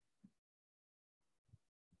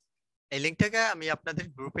 এই লিংকটাকে আমি আপনাদের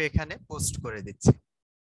গ্রুপে এখানে পোস্ট করে দিচ্ছি।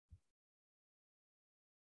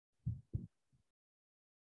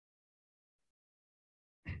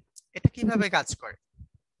 এটা কিভাবে কাজ করে,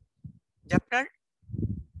 যে আপনার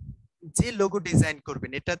যে লোগো ডিজাইন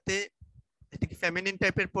করবেন এটাতে, এটা কি ফেমিনিন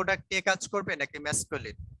টাইপের প্রোডাক্ট নিয়ে কাজ করবে নাকি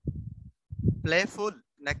ম্যাসকুলিন, প্লেফুল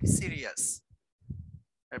নাকি সিরিয়াস,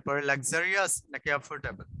 তারপরে লাক্সারিয়াস নাকি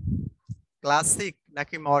অ্যাফোর্ডেবল, ক্লাসিক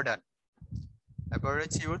নাকি মডার্ন, তারপরে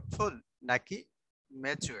হচ্ছে ইউথফুল নাকি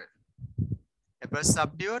ম্যাচুয়ার, এরপর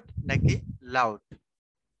সাবডিউট নাকি লাউড।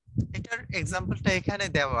 এটার এক্সাম্পলটা এখানে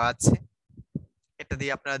দেওয়া আছে, এটা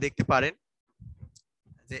দিয়ে আপনারা দেখতে পারেন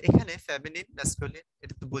যে এখানে ফেমিনিন ম্যাসকুলিন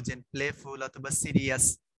এটা তো বুঝেন, প্লেফুল অথবা সিরিয়াস,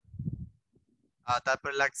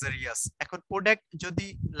 তারপর লাক্সারিয়াস। এখন প্রোডাক্ট যদি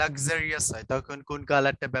লাক্সারিয়াস হয় তখন কোন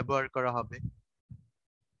কালারটা ব্যবহার করা হবে,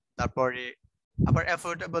 তারপরে আবার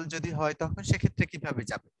অ্যাফোর্ডেবল যদি হয় তখন সেক্ষেত্রে কিভাবে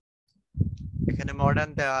যাবে। এখানে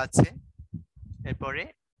মডার্ন দেওয়া আছে, এরপরে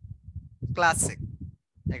ক্লাসিক,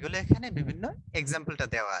 এগুলো এখানে বিভিন্ন এক্সাম্পলটা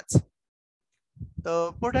দেওয়া আছে। তো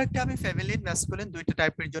প্রোডাক্ট আমি ফেমিনিন ম্যাসকুলিন দুইটা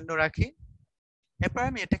টাইপের জন্য রাখি, এরপর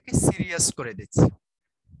আমি এটাকে সিরিয়াস করে দিচ্ছি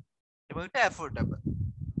এবং এটা অ্যাফোর্ডেবল।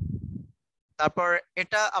 তারপর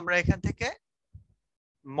এটা আমরা এখান থেকে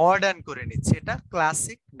মডার্ন করে নিচ্ছি, এটা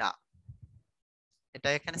ক্লাসিক না, এটা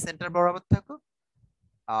এখানে সেন্টার বরাবর থাকুক।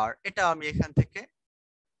 আর এটা আমি এখান থেকে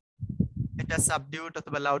এটা সাবডিউট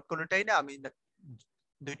অথবা লাউড কোনোটাই না, আমি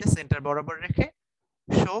দুইটা সেন্টার বরাবর রেখে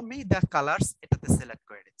শো মি দ্য কালারস এটাতে সিলেক্ট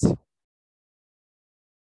করে নিচ্ছি।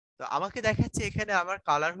 তো আমাকে দেখাচ্ছে এখানে আমার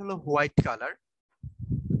কালার হলো হোয়াইট কালার,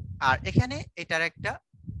 আর এখানে এটার একটা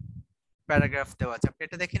প্যারাগ্রাফ দেওয়া আছে, আপনি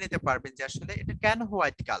এটা দেখে নিতে পারবেন যে আসলে এটা কেন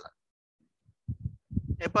হোয়াইট কালার।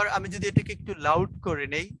 এবার আমি যদি এটাকে একটু লাউড করে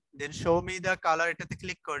নেই, দেন শো মি দা কালার এটাতে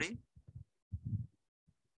ক্লিক করি,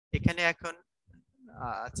 এখানে এখন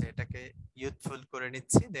আচ্ছা এটাকে ইউথফুল করে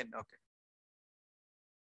নিচ্ছি, দেন ওকে।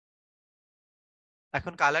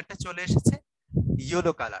 এখন কালারটা চলে এসেছে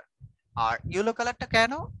ইয়েলো কালার। আর ইয়েলো কালারটা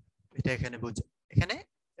কেন, এটা এখানে বুঝো, এখানে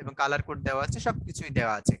এবং কালার কোড দেওয়া আছে, সবকিছুই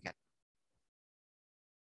দেওয়া আছে এখানে।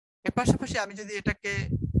 এর পাশাপাশি আমি যদি এটাকে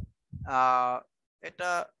এটা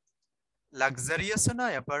লাক্সারিয়াস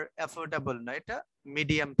নয় আবার অ্যাফোর্ডেবল নয়, এটা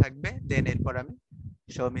মিডিয়াম থাকবে, দেন এরপর আমি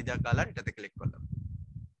শো মি দা কালার এটাতে ক্লিক করলাম,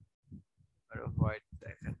 আর হোয়াইট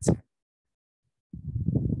দেখাচ্ছে,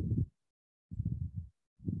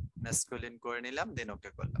 ম্যাসকুলিন করে নিলাম, দেন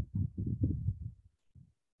ওকে করলাম।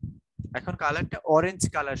 এখন কালারটা অরেঞ্জ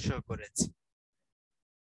কালার শো করেছে।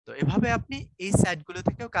 তো এভাবে আপনি এই সাইটগুলো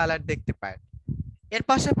থেকেও কালার দেখতে পারেন। এর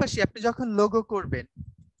পাশাপাশি আপনি যখন লোগো করবেন,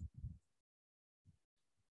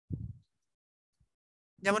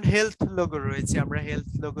 যেমন হেলথ লোগো রয়েছে, আমরা হেলথ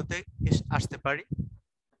লোগোতে আসতে পারি।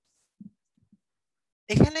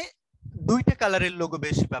 এখানে দুইটা কালারের লোগো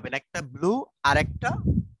বেশি পাবেন, একটা ব্লু আর একটা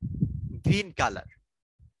গ্রিন কালার।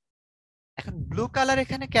 এখন ব্লু কালার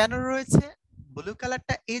এখানে কেন রয়েছে, ব্লু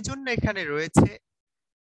কালারটা এই জন্য এখানে রয়েছে,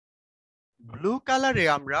 ব্লু কালারে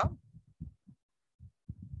আমরা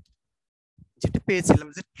যেটা পেয়েছিলাম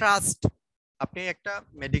যে ট্রাস্ট, আপনি একটা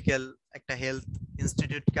মেডিকেল, একটা হেলথ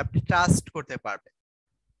ইনস্টিটিউটকে আপনি ট্রাস্ট করতে পারবেন।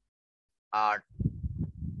 আর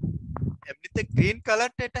এমনিতে গ্রিন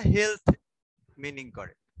কালারটা এটা হেলথ মিনিং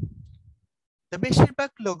করে। তো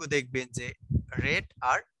বেশিরভাগ লোগো দেখবেন যে রেড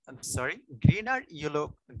আর সরি গ্রিন আর ইয়েলো,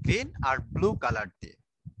 গ্রিন আর ব্লু কালার দিয়ে।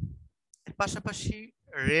 এর পাশাপাশি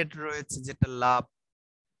রেড রয়েছে যেটা লাভ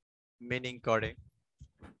মিনিং করে।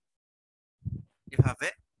 এভাবে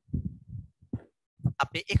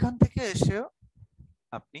আপনি এখান থেকে এসেও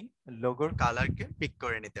আপনি লোগোর কালারকে পিক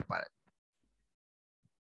করে নিতে পারেন।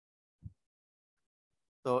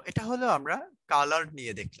 তো এটা হলো আমরা কালার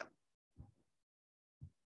নিয়ে দেখলাম।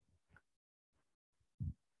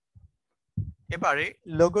 এবারে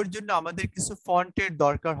লোগোর জন্য আমাদের কিছু ফন্টের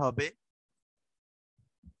দরকার হবে,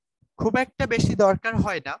 খুব একটা বেশি দরকার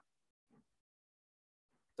হয় না।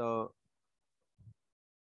 তো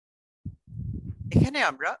এখানে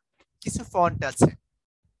আমরা কিছু ফন্ট আছে,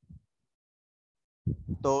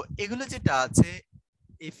 তো এগুলো যেটা আছে,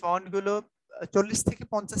 এই ফন্ট গুলো 40 থেকে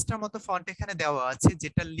 50টার মতো ফন্ট এখানে দেওয়া আছে,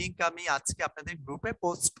 যেটা লিংক আমি আজকে আপনাদের গ্রুপে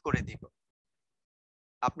পোস্ট করে দিব।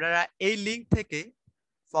 আপনারা এই লিংক থেকে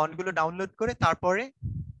ফন্ট গুলো ডাউনলোড করে তারপরে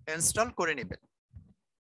ইনস্টল করে নেবেন।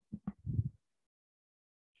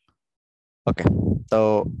 ওকে, তো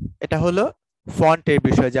এটা হলো ফন্টের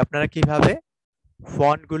বিষয়, যে আপনারা কিভাবে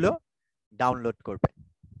ফন্ট গুলো ডাউনলোড করবেন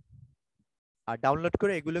আর ডাউনলোড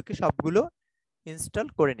করে এগুলোকে সবগুলো ইনস্টল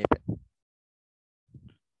করে নেবেন।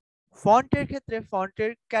 ফন্টের ক্ষেত্রে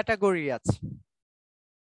ফন্টের ক্যাটাগরি আছে,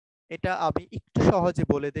 এটা আমি একটু সহজে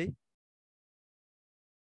বলে দেই।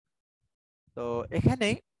 তো এখানে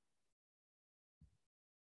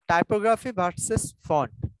টাইপোগ্রাফি ভার্সেস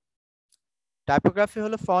ফন্ট। টাইপোগ্রাফি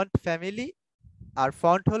হলো ফন্ট ফ্যামিলি আর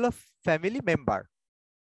ফন্ট হলো ফ্যামিলি মেম্বার।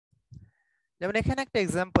 যেমন এখানে একটা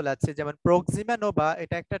এক্সাম্পল আছে, যেমন প্রক্সিমা নোভা,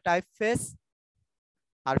 এটা একটা টাইপফেস,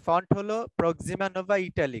 আর ফন্ট হলো প্রক্সিমা নোভা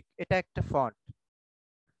ইটালিক, এটা একটা ফন্ট।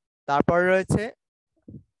 তারপর রয়েছে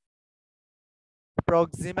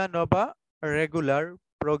Proxima Nova regular,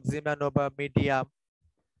 Proxima Nova medium,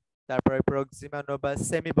 তারপরে প্রক্সিমা নোভা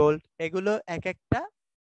সেমি বোল্ড, এগুলো এক একটা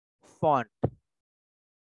ফন্ট।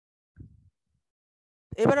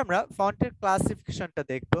 এবার আমরা ফন্টের ক্লাসিফিকেশনটা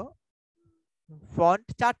দেখব। ফন্ট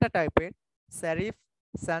চারটা টাইপের, সেরিফ,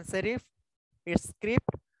 সান সেরিফ,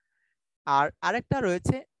 স্ক্রিপ্ট, আর আরেকটা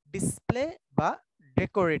রয়েছে ডিসপ্লে বা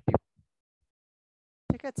ডেকোরেটিভ।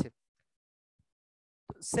 ঠিক আছে,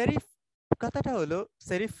 সেরিফ কথাটা হলো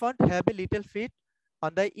serif font have a little fit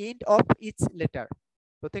on the end of each letter.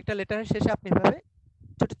 প্রত্যেকটা লেটারের শেষে আপনি ভাবে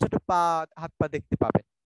ছোট ছোট পা, হাত পা দেখতে পাবেন,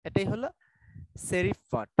 এটাই হলো সেরিফ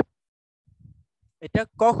ফন্ট। এটা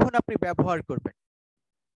কখন আপনি ব্যবহার করবেন,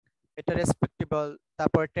 এটা রেসপেক্টেবল,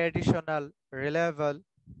 তারপর ট্র্যাডিশনাল, রিলায়েবল,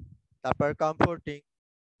 তারপর কমফোর্টিং,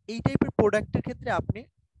 এই টাইপের প্রোডাক্টের ক্ষেত্রে আপনি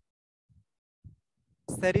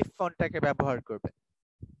সেরিফ ফন্টটাকে ব্যবহার করবেন।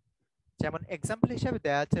 যেমন এক্সাম্পল হিসেবে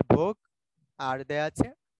দেয়া আছে ভোগ আর দেয়া আছে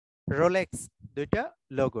রোলেক্স, দুইটা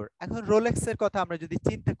লোগোর। এখন রোলেক্স এর কথা আমরা যদি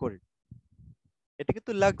চিন্তা করি, এটা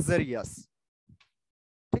কিন্তু লাক্সারিয়াস,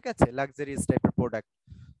 ঠিক আছে, লাক্সারিয়াস টাইপের প্রোডাক্ট।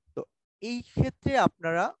 তো এই ক্ষেত্রে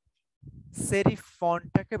আপনারা সেরিফ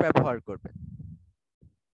ফন্টটাকে ব্যবহার করবেন।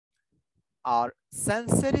 আর সান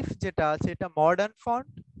সেরিফ যেটা আছে, এটা মডার্ন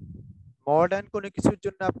ফন্ট, মডার্ন কোনো কিছুর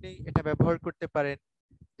জন্য আপনি এটা ব্যবহার করতে পারেন,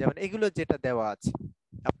 যেমন এগুলো যেটা দেওয়া আছে।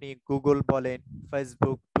 আপনি গুগল বলেন,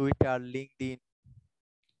 ফেসবুক, টুইটার, লিঙ্কডইন,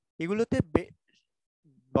 এগুলোতে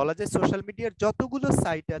বলা যায় সোশ্যাল মিডিয়ার যতগুলো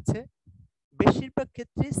সাইট আছে বেশিরভাগ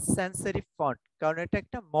ক্ষেত্রে sans serif ফন্ট, কারণ এটা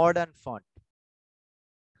একটা মডার্ন ফন্ট।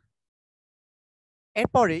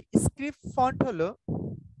 এরপরে স্ক্রিপ্ট ফন্ট হলো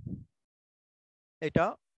এটা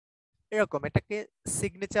এরকম, এটাকে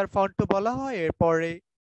সিগনেচার ফন্টও বলা হয়, এরপরে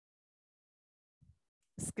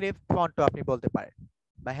স্ক্রিপ্ট ফন্টও আপনি বলতে পারেন,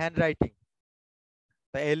 বা হ্যান্ড রাইটিং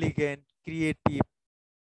বা এলিগেন্ট, ক্রিয়েটিভ,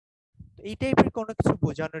 এই টাইপের কোনো কিছু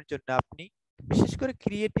বোঝানোর জন্য আপনি, বিশেষ করে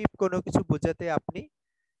ক্রিয়েটিভ কোনো কিছু বোঝাতে আপনি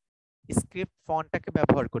স্ক্রিপ্ট ফন্টটাকে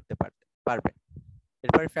ব্যবহার করতে পারবেন।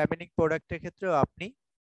 এরপরে ফ্যামিলিং প্রোডাক্টের ক্ষেত্রেও আপনি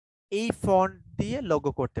এই ফন্ট দিয়ে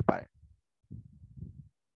লোগো করতে পারেন।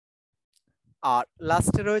 আর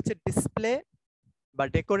লাস্টে রয়েছে ডিসপ্লে বা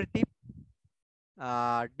ডেকোরেটিভ।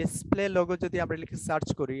 ডিসপ্লে লোগো যদি আমরা লিখে সার্চ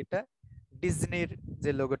করি, এটা ডিজনির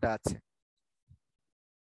যে লোগোটা আছে,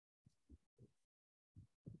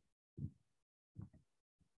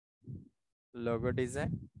 লোগো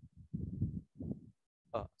ডিজাইন,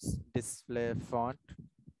 ডিসপ্লে ফন্ট,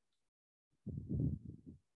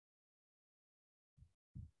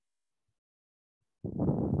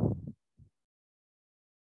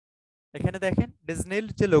 এখানে দেখেন ডিজনির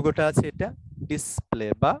যে লোগোটা আছে এটা ডিসপ্লে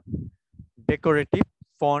বা ডেকোরেটিভ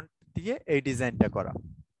ফন্ট দিয়ে এই ডিজাইনটা করা।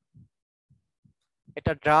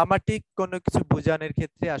 এটা ড্রামাটিক কোনো কিছু বোঝানোর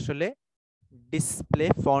ক্ষেত্রে আসলে ডিসপ্লে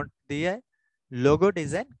ফন্ট দিয়ে লোগো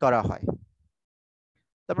ডিজাইন করা হয়।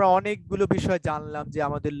 আমরা অনেকগুলো বিষয় জানলাম যে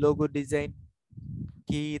আমাদের লোগো ডিজাইন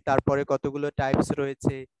কি, তারপরে কতগুলো টাইপস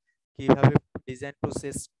রয়েছে, কিভাবে ডিজাইন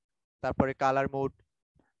প্রসেস, তারপরে কালার মোড,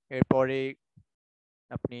 এরপরে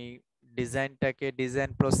আপনি ডিজাইনটাকে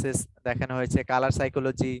ডিজাইন প্রসেস দেখানো হয়েছে, কালার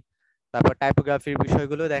সাইকোলজি, তারপর টাইপোগ্রাফির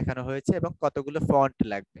বিষয়গুলো দেখানো হয়েছে এবং কতগুলো ফন্ট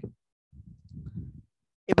লাগবে।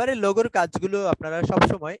 এবারে লোগোর কাজগুলো আপনারা সব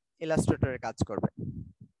সময় ইলাস্ট্রেটরে কাজ করবেন।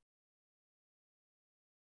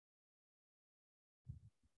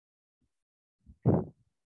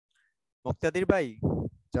 মুক্তাদির ভাই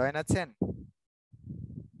জয়েন আছেন?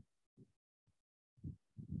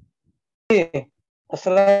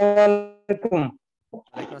 আসসালামু আলাইকুম।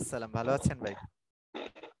 ওয়ালাইকুম আসসালাম, ভালো আছেন ভাই?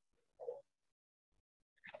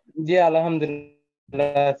 জি আলহামদুলিল্লাহ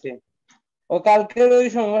আছি। ও কালকের ওই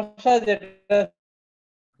সমস্যা যেটা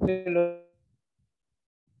ছিল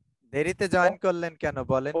দেরিতে জয়েন করলেন কেন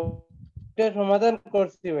বলেন? ওটা সমাধান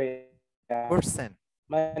করছি ভাই, করছেন?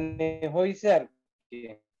 মানে হইছে আর কি,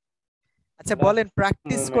 আচ্ছা বলেন, লাস্ট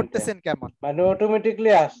প্র্যাকটিস মোমেন্টে করতেছেন কেমন? মানে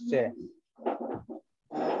অটোমেটিকলি আসছে।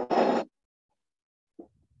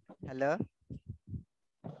 হ্যালো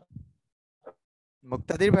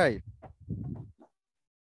মুক্তাদির ভাই,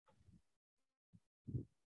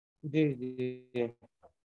 জি জি জি।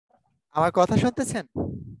 আমার কথা শুনতেছেন?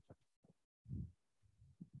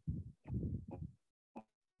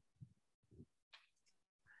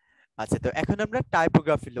 আচ্ছা, তো এখন আমরা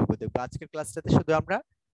টাইপোগ্রাফি লোগো দেখবো। আজকের ক্লাসটাতে শুধু আমরা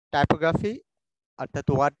টাইপোগ্রাফি অর্থাৎ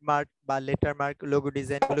ওয়ার্ড মার্ক বা লেটার মার্ক লোগো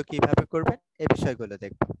ডিজাইন গুলো কিভাবে করবেন এই বিষয়গুলো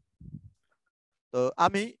দেখব। তো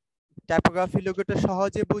আমি টাইপোগ্রাফি লোগোটা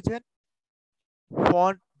সহজে বুঝেন,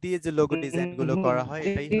 ফন্ট দিয়ে যে লোগো ডিজাইন গুলো করা হয়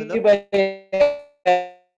এটাই হলো। জি ভাই।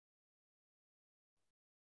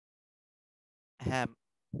 হ্যাঁ,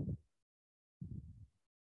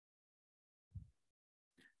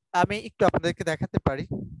 আমি একটু আপনাদেরকে দেখাতে পারি।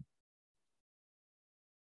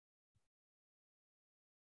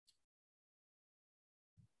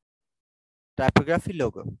 টাইপোগ্রাফি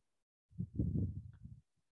লোগো,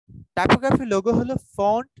 টাইপোগ্রাফি লোগো হলো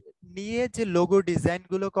ফন্ট নিয়ে যে লোগো ডিজাইন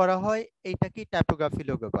গুলো করা হয় এইটাকে টাইপোগ্রাফি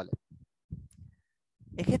লোগো বলে।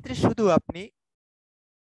 এক্ষেত্রে শুধু আপনি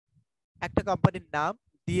একটা কোম্পানির নাম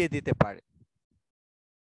দিয়ে দিতে পারেন।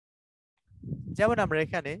 যেমন আমরা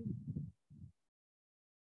এখানে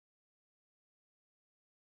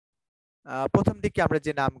প্রথম দিকে আমরা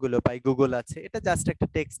যে নামগুলো পাই, গুগল আছে, এটা জাস্ট একটা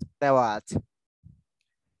টেক্সট দেওয়া আছে।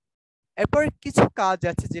 এরপর কিছু কাজ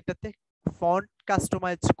আছে যেটাতে ফন্ট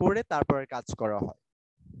কাস্টমাইজ করে তারপরে কাজ করা হয়।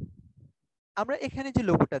 আমরা এখানে যে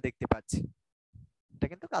লোগোটা দেখতে পাচ্ছি এটা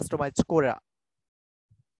কিন্তু কাস্টমাইজ করা।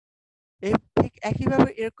 ঠিক একইভাবে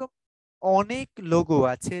এরকম অনেক লোগো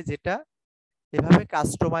আছে যেটা এভাবে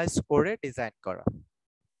কাস্টমাইজ করে ডিজাইন করা।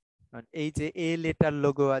 এই যে এ লেটার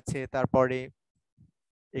লোগো আছে, তারপরে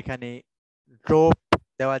এখানে ড্রপ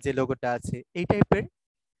দেওয়া যে লোগোটা আছে, এই টাইপের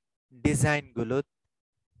ডিজাইন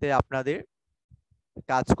গুলোতে আপনাদের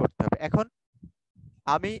কাজ করতে হবে। এখন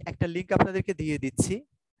আমি একটা লিংক আপনাদেরকে দিয়ে দিচ্ছি,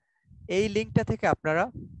 এই লিংকটা থেকে আপনারা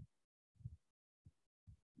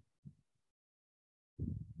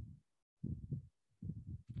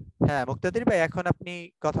হ্যাঁ মুক্তাদির ভাই, এখন আপনি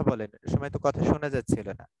কথা বলেন, সময় তো কথা শোনা যাচ্ছিল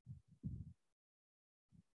না।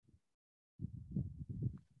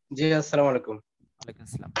 জি আসসালামু আলাইকুম। ওয়ালাইকুম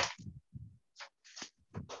আসসালাম।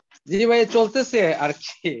 জি ভাই চলতেছে আর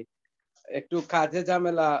কি, একটু কাজে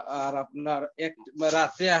ঝামেলা। আর আপনার এক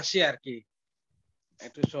রাতে আসি আর কি,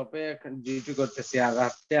 একটু শপে ডিউটি করতেছি, আর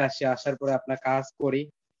রাতে আসি, আসার পরে আপনার কাজ করি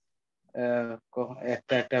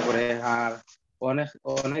একটা একটা করে। আর অনেক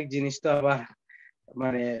অনেক জিনিস তো আবার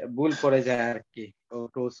মানে ভুল করে যায় আর কি,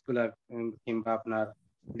 টোস গুলা কিংবা আপনার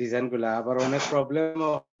ডিজাইন গুলা আবার অনেক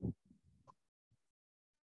প্রবলেমও।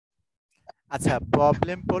 আচ্ছা,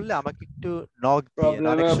 প্রবলেম পড়লে আমাকে একটু নক দিয়েন।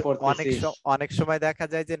 পড়তেছি। অনেক সময় দেখা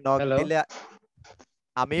যায় যে নক হ্যালো দিলে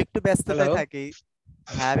আমি একটু হ্যালো। ব্যস্ততায় থাকি।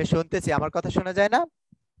 হ্যাঁ, আমি শুনতেছি। আমার কথা শোনা যায় না?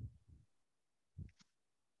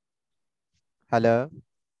 হ্যালো।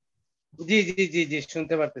 জি জি জি জি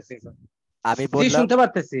শুনতে পারতেছি। আমি জি বললাম, শুনতে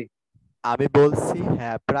পারতেছি। আমি বলছি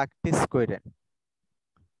হ্যাঁ প্র্যাকটিস করেন।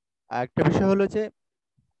 আরেকটা বিষয় হলো যে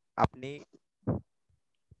আপনি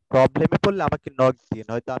প্রবলেমে পড়লে আমাকে নক দিন,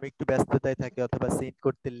 হয়তো আমি একটু ব্যস্ততায় থাকি অথবা সেন্ড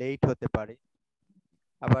করতে লেট হতে পারে,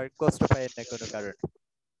 আবার কষ্ট পাইয়েন না কোনো কারণে।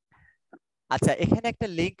 আচ্ছা, এখানে একটা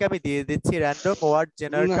লিংক আমি দিয়ে দিচ্ছি না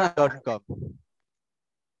randomwordgenerator.com।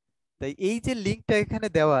 তাই এই যে লিংকটা এখানে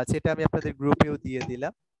দেওয়া আছে এটা আমি আপনাদের গ্রুপেও দিয়ে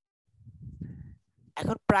দিলাম।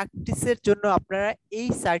 এখন প্র্যাকটিসের জন্য আপনারা এই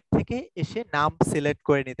সাইট থেকে এসে নাম সিলেক্ট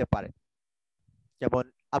করে নিতে পারেন। যেমন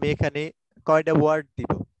আমি এখানে কয়টা ওয়ার্ড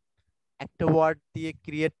দিব, একটা ওয়ার্ড দিয়ে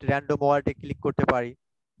ক্রিয়েট র্যান্ডম ওয়ার্ডে ক্লিক করতে পারি।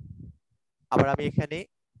 আবার আমি এখানে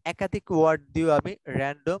একাধিক ওয়ার্ড দিয়েও আমি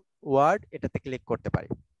র্যান্ডম ওয়ার্ড এটাতে ক্লিক করতে পারি।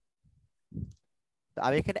 তো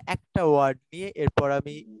আমি এখানে একটা ওয়ার্ড নিয়ে এরপর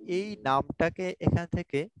আমি এই নামটাকে এখান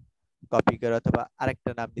থেকে কপি করে অথবা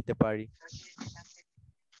আরেকটা নাম দিতে পারি।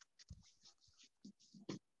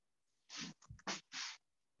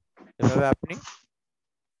 এভাবে আপনি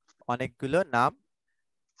অনেকগুলো নাম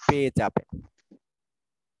পেয়ে যাবেন।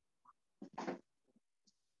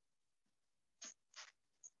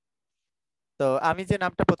 তো আমি যে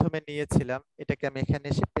নামটা প্রথমে নিয়েছিলাম এটাকে আমি এখানে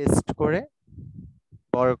এসে পেস্ট করে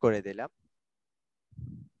বড় করে দিলাম।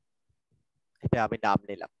 এটা আমি নাম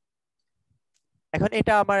নিলাম। এখন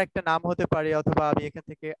এটা আমার একটা নাম হতে পারে অথবা আমি এখান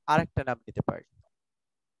থেকে আরেকটা নাম নিতে পারি।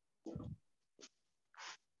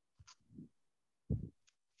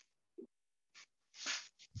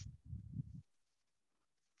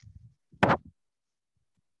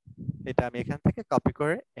 এটা আমি এখান থেকে কপি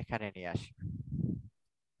করে এখানে নিয়ে আসি।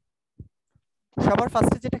 সবার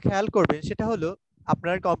ফার্স্টে যেটা খেয়াল করবেন সেটা হলো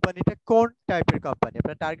আপনার কোম্পানিটা কোন টাইপের কোম্পানি,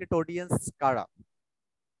 আপনার টার্গেট অডিয়েন্স কারা।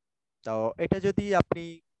 তো এটা যদি আপনি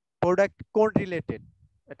প্রোডাক্ট কোন রিলেটেড,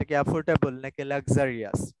 এটা কি অ্যাফোর্ডেবল নাকি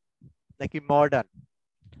লাক্সারিয়াস নাকি মডার্ন,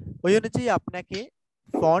 ওই অনুযায়ী আপনাকে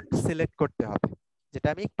ফন্ট সিলেক্ট করতে হবে, যেটা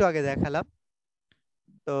আমি একটু আগে দেখালাম।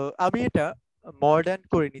 তো আমি এটা মডার্ন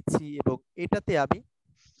করে নিচ্ছি এবং এটাতে আমি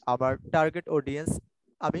আমার টার্গেট অডিয়েন্স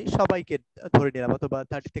আমি সবাইকে ধরে নিলাম, অথবা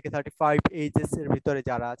 30 থেকে 35 এজেস এর ভিতরে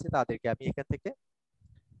যারা আছে তাদেরকে আমি এখান থেকে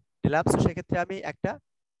নিলাম। তো সেক্ষেত্রে আমি একটা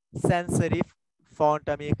sans serif ফন্ট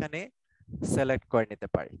আমি এখানে সিলেক্ট করে নিতে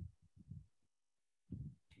পারি।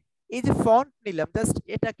 এই যে ফন্ট নিলাম, জাস্ট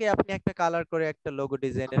এটাকে আপনি একটা কালার করে একটা লোগো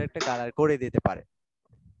ডিজাইনের একটা কালার করে দিতে পারেন।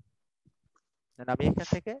 আমি এখান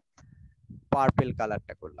থেকে পার্পল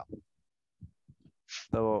কালারটা করলাম।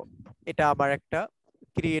 তো এটা আমার একটা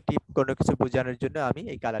ক্রিয়েটিভ কোনো কিছু বোঝানোর জন্য আমি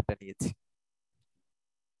এই কালারটা নিয়েছি।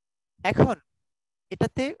 এখন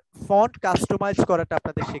এটাতে ফন্ট কাস্টমাইজ করাটা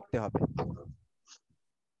আপনাদের শিখতে হবে।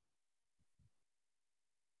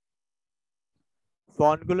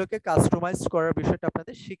 ফন্ট গুলোকে কাস্টমাইজ করার বিষয়টা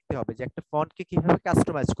আপনাদের শিখতে হবে, যে একটা ফন্টকে কিভাবে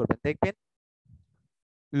কাস্টমাইজ করবেন। দেখবেন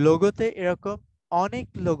লোগোতে এরকম অনেক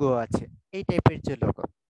লোগো আছে, এই টাইপের যে লোগো,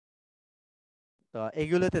 তো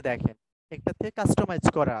এগুলোতে দেখেন একটাতে কাস্টমাইজ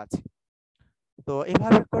করা আছে। তো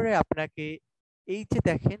এভাবে করে আপনাকে এই যে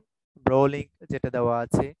দেখেন ব্রোলিং যেটা দেওয়া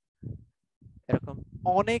আছে, এরকম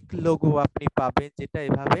অনেক লোগো আপনি পাবেন যেটা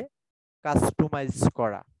এভাবে কাস্টমাইজ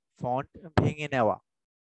করা, ফন্ট ভেঙে নেওয়া।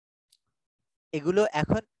 এগুলো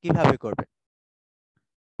এখন কিভাবে করবেন?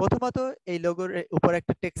 প্রথমত এই লোগোর উপর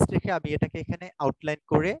একটা টেক্সট রেখে আমি এটাকে এখানে আউটলাইন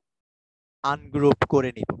করে আনগ্রুপ করে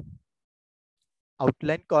নিব।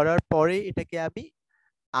 আউটলাইন করার পরে এটাকে আমি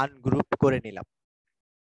আনগ্রুপ করে নিলাম।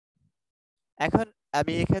 এখন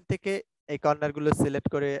আমি এখান থেকে এই কর্নার গুলো সিলেক্ট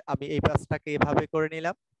করে আমি এই পাশটাকে এভাবে করে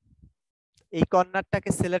নিলাম। এই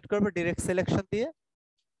কর্নারটাকে সিলেক্ট করব ডাইরেক্ট সিলেকশন দিয়ে,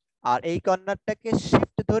 আর এই কর্নারটাকে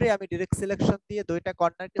শিফট ধরে আমি ডাইরেক্ট সিলেকশন দিয়ে দুইটা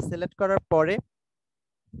কর্নারকে সিলেক্ট করার পরে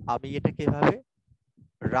আমি এটাকে এভাবে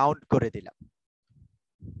রাউন্ড করে দিলাম।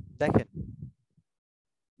 দেখেন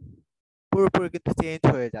পুরোপুরি কিন্তু চেঞ্জ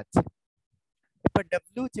হয়ে যাচ্ছে। এবার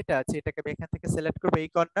ডাব্লিউ যেটা আছে এটাকে আমি এখান থেকে সিলেক্ট করব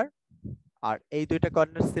এই কর্নার, আর এই দুইটা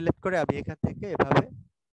কর্নার সিলেক্ট করে আমি এখান থেকে এভাবে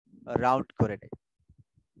রাউন্ড করে নেই।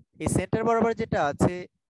 এই সেন্টার বরাবর যেটা আছে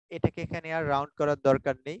এটাকে এখানে আর রাউন্ড করার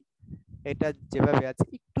দরকার নেই, এটা যেভাবে আছে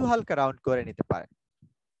একটু হালকা রাউন্ড করে নিতে পারেন।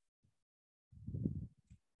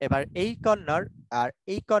 এবার এই কর্নার আর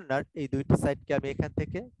এই কর্নার এই দুইটা সাইডকে আমি এখান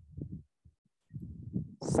থেকে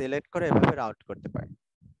সিলেক্ট করে এভাবে রাউন্ড করতে পারি,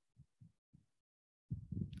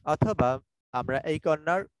 অথবা আমরা এই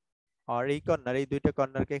কর্নার আর এই কর্নার এই দুইটা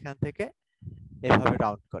কর্নারকে এখান থেকে এভাবে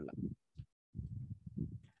রাউন্ড করলাম।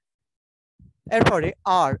 এরপরে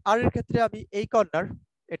আর এর ক্ষেত্রে আমি এই কর্নার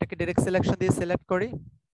এটাকে ডাইরেক্ট সিলেকশন দিয়ে সিলেক্ট করি,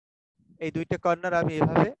 এই দুইটা কর্নার আমি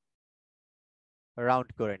এভাবে রাউন্ড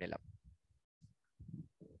করে নিলাম।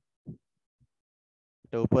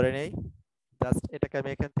 এটা উপরে নেই, জাস্ট এটাকে আমি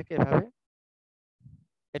এখান থেকে এভাবে,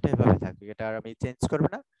 এটা এভাবে থাকবে, এটা আর আমি চেঞ্জ করব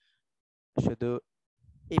না, শুধু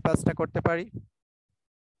এই পাশটা করতে পারি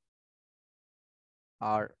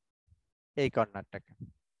আর এই কর্নারটাকে,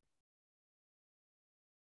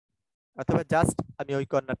 অথবা জাস্ট আমি ওই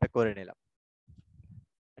কর্নারটা করে নিলাম।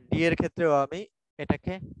 ডি এর ক্ষেত্রেও আমি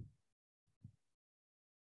এটাকে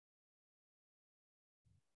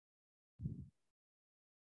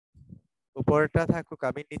উপরটা থাকুক,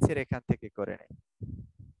 আমি নিচের এখান থেকে করে নেই,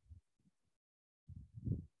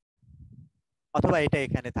 অথবা এটা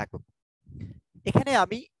এখানে থাকুক। এখানে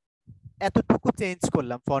আমি এতটুকু চেঞ্জ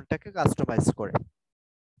করলাম ফন্টটাকে কাস্টমাইজ করে।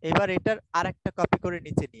 এবার এটার আরেকটা কপি করে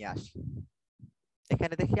নিচে নিয়ে আসি,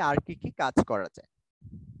 এখানে দেখি আর কি কি কাজ করা যায়।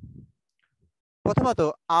 প্রথমত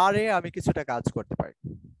আর এ আমি কিছুটা কাজ করতে পারি,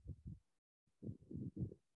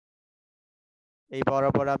 এই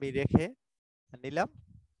বরাবর আমি রেখে নিলাম।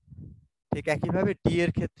 ঠিক একইভাবে ডি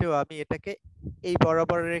এর ক্ষেত্রেও আমি এটাকে এই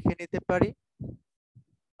বরাবর রেখে নিতে পারি,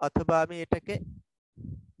 অথবা আমি এটাকে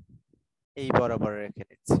এই বরাবর রেখে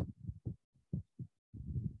নিচ্ছি।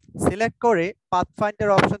 সিলেক্ট করে পাথফাইন্ডার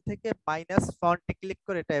অপশন থেকে মাইনাস ফন্টে ক্লিক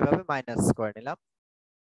করে এটা এভাবে মাইনাস করে নিলাম।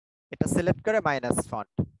 এটা সিলেক্ট করে মাইনাস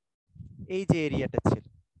ফন্ট, এই যে এরিয়াটা ছিল,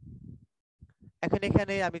 এখন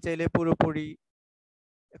এখানে আমি চাইলে পুরোপুরি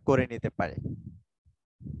করে নিতে পারি,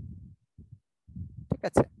 ঠিক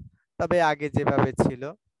আছে। তবে আগে যেভাবে ছিল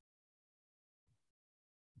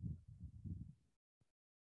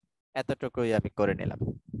এতটুকুই আমি করে নিলাম।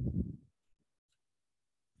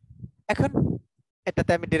 এখন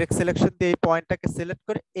এটাতে আমি ডাইরেক্ট সিলেকশন দিয়ে এই পয়েন্টটাকে সিলেক্ট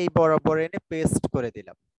করে এই বরাবর এনে পেস্ট করে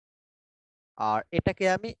দিলাম, আর এটাকে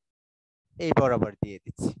আমি এই বরাবর দিয়ে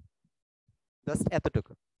দিচ্ছি, জাস্ট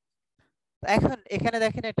এতটুকু। এখন এখানে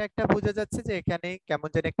দেখেন এটা একটা বোঝা যাচ্ছে যে এখানে কেমন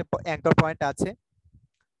যেন একটা অ্যাঙ্কর পয়েন্ট আছে,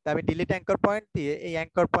 তো আমি ডিলিট অ্যাঙ্কর পয়েন্ট দিয়ে এই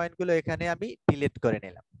অ্যাঙ্কর পয়েন্ট গুলো এখানে আমি ডিলিট করে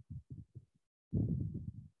নিলাম।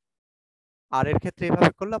 আর এর ক্ষেত্রে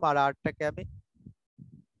এভাবে করলাম, আর আরটাকে আমি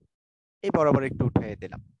এই বরাবর একটু উঠিয়ে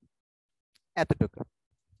দিলাম, এতটুকু।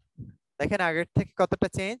 দেখেন আগের থেকে কতটা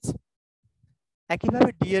চেঞ্জ।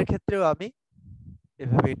 একইভাবে ডি এর ক্ষেত্রেও আমি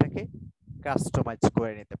এভাবে এটাকে কাস্টমাইজ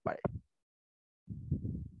করে নিতে পারি।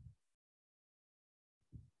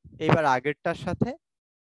 এবার আগেরটার সাথে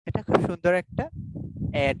এটা খুব সুন্দর একটা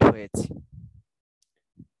অ্যাড হয়েছে।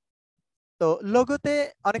 তো লোগোতে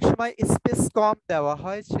অনেক সময় স্পেস কম দেওয়া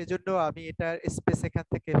হয়, সেজন্য আমি এটার স্পেস এখান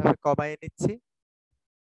থেকে এভাবে কমায় নিচ্ছি।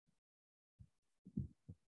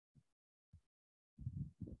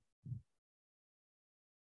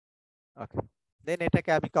 ওকে, দেন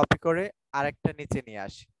এটাকে আমি কপি করে আরেকটা নিচে নিয়ে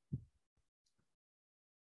আসি।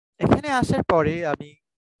 এখানে আসার পরে আমি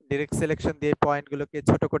ডাইরেক্ট সিলেকশন দিয়ে পয়েন্টগুলোকে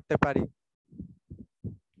ছোট করতে পারি।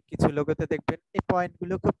 কিছু লোগোতে দেখবেন এই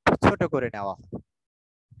পয়েন্টগুলো খুব ছোট করে নেওয়া হয়।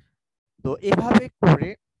 তো এভাবে করে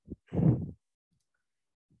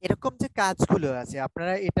এরকম যে কাজগুলো আছে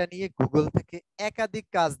আপনারা এটা নিয়ে গুগল থেকে একাধিক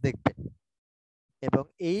কাজ দেখবেন, এবং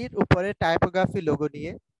এর উপরে টাইপোগ্রাফি লোগো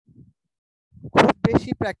নিয়ে খুব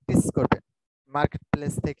বেশি প্র্যাকটিস করবেন মার্কেট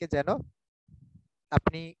প্লেস থেকে, যেন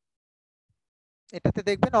আপনি এটাতে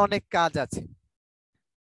দেখবেন অনেক কাজ আছে।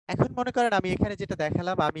 এখন মনে করেন আমি এখানে যেটা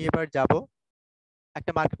দেখালাম, আমি এবার যাব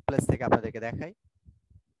একটা মার্কেট প্লেস থেকে আপনাদেরকে দেখাই,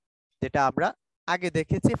 যেটা আমরা আগে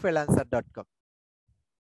দেখেছি freelancer.com।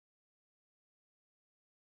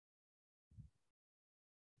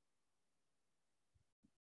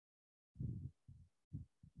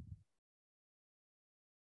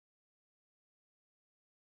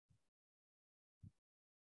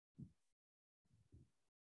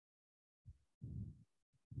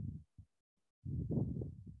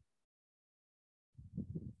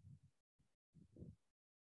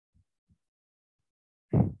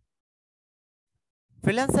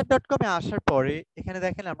 freelancer.com এ আসার পরে এখানে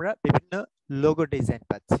দেখেন আমরা বিভিন্ন লোগো ডিজাইন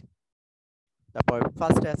পাচ্ছি। তারপর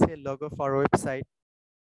ফার্স্টে আছে লোগো ফর ওয়েবসাইট,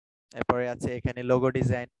 এরপরে আছে এখানে লোগো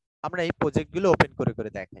ডিজাইন। আমরা এই প্রজেক্টগুলো ওপেন করে করে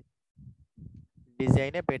দেখাই।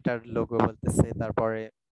 ডিজাইনে বেটার লোগো বলতেছে, তারপরে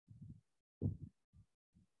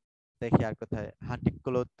দেখি আর কোথায় হান্টিং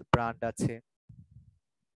ক্লথ ব্র্যান্ড আছে,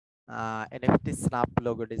 এনএফটি স্ন্যাপ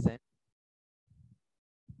লোগো ডিজাইন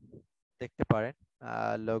দেখতে পারেন,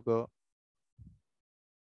 লোগো,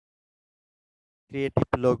 ক্রিয়েটিভ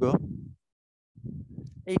লোগো,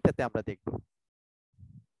 এইটাতে আমরা দেখব।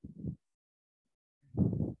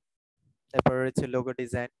 তারপর রয়েছে লোগো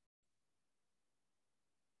ডিজাইন।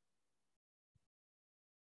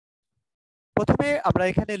 প্রথমে আমরা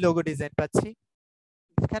এখানে লোগো ডিজাইন পাচ্ছি,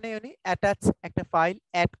 এখানে উনি অ্যাটাচ একটা ফাইল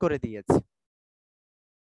অ্যাড করে দিয়েছে।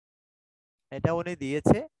 এটা উনি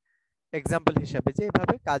দিয়েছে এক্সাম্পল হিসাবে যে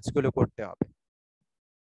এভাবে কাজগুলো করতে হবে।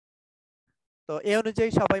 তো এই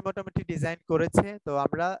অনুযায়ী সবাই মোটামুটি ডিজাইন করেছে। তো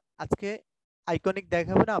আমরা আজকে আইকনিক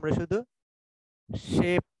দেখাবো না, আমরা শুধু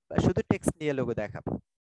শেপ, শুধু টেক্সট নিয়ে লোগো দেখাবো।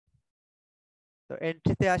 তো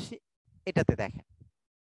এন্ট্রিতে আসি, এটাতে দেখেন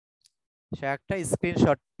সে একটা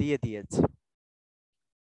স্ক্রিনশট দিয়ে দিয়েছে।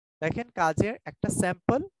 দেখেন কাজের একটা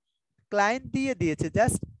স্যাম্পল ক্লায়েন্ট দিয়ে দিয়েছে,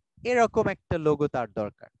 জাস্ট এরকম একটা লোগো তার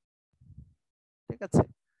দরকার। ঠিক আছে,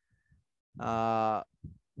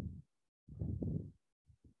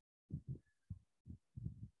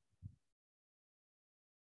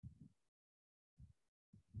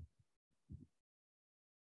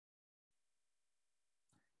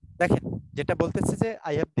 দেখেন যেটা বলতেছে যে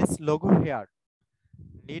I have this logo here,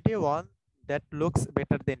 need a one that looks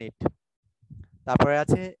better দেন ইট। তারপরে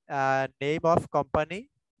আছে নেম অফ কোম্পানি,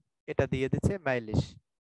 এটা দিয়ে দিচ্ছে মাইলিশ।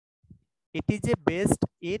 It is a based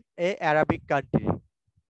in a Arabic country,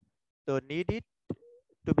 তো need it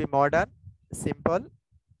two B modern simple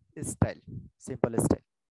style, simple style.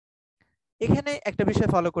 এখানে একটা বিষয়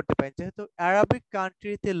follow করতে পারেন, যেহেতু অ্যারাবিক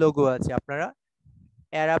কান্ট্রিতে লোগো আছে, আপনারা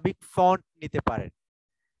অ্যারাবিক ফন্ট নিতে পারেন।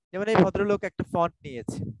 যেমন এই ভদ্রলোক একটা ফন্ট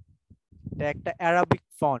নিয়েছে, এটা একটা অ্যারাবিক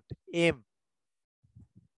ফন্ট এম,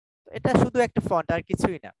 এটা শুধু একটা ফন্ট আর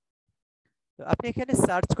কিছুই না। তো আপনি এখানে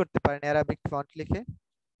সার্চ করতে পারেন অ্যারাবিক ফন্ট লিখে,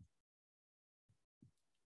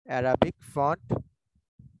 অ্যারাবিক ফন্ট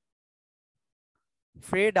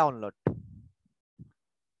ফ্রি ডাউনলোড।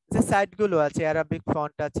 যে সাইটগুলো আছে অ্যারাবিক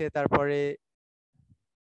ফন্ট আছে, তারপরে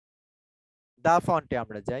দা ফন্টে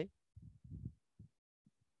আমরা যাই,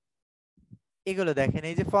 এগুলো দেখেন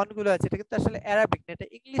এই যে ফন্ট গুলো আছে, এটা কিন্তু আসলে অ্যারাবিক না, এটা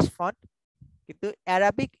ইংলিশ ফন্ট কিন্তু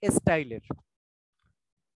অ্যারাবিক স্টাইলের।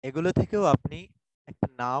 এগুলো থেকেও আপনি একটা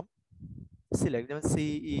নাম সিলেক্ট, যেমন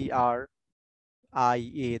CERIA,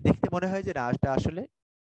 দেখতে মনে হয় যে না এটা আসলে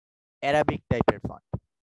অ্যারাবিক টাইপের ফন্ট।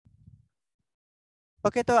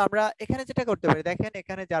 ওকে, তো আমরা এখানে যেটা করতে পারি, দেখেন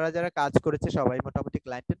এখানে যারা যারা কাজ করেছে সবাই মোটামুটি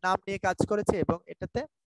ক্লায়েন্টের নাম নিয়ে কাজ করেছে, এবং এটাতে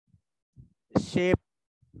শেপ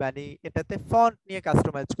মানে এটাতে ফন্ট নিয়ে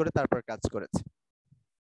কাস্টমাইজ করে তারপর কাজ করেছে।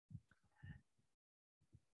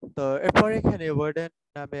 তো এরপর এখানে ওয়ার্ডেন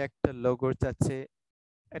নামে একটা লোগো চাচ্ছে,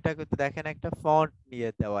 এটা কিন্তু দেখেন একটা ফন্ট নিয়ে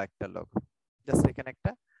দেওয়া একটা লোগো, জাস্ট এখানে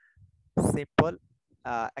একটা সিম্পল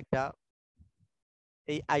একটা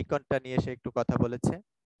এই আইকনটা নিয়ে সে একটু কথা বলেছে।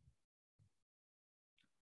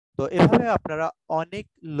 তো এভাবে আপনারা অনেক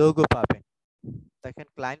লোগো পাবেন। দেখেন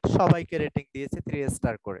ক্লায়েন্ট সবাইকে রেটিং দিয়েছে 3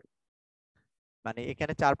 স্টার করে, মানে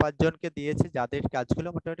এখানে 4-5 জনকে দিয়েছে, যাদের কাজগুলো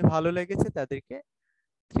মোটামুটি ভালো লেগেছে তাদেরকে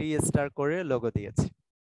 3 স্টার করে লোগো দিয়েছে।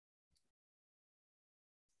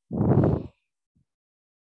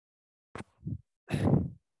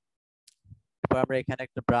 এরপর আমরা এখানে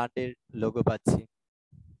একটা ব্র্যান্ডের লোগো পাচ্ছি।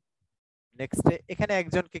 নেক্সট এখানে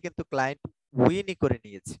একজনকে কিন্তু ক্লায়েন্ট উইনই করে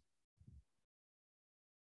নিয়েছে।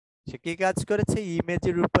 সে কি কাজ করেছে,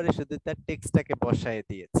 ইমেজের উপরে শুধু তার টেক্সটটাকে বসায়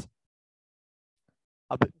দিয়েছে।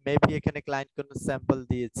 মেবি এখানে ক্লায়েন্ট কোনো স্যাম্পল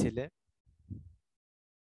দিয়েছিলে।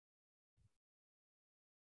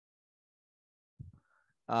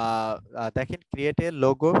 দেখেন create a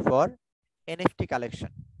logo for NFT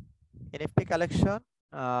collection. NFT collection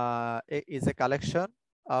is a collection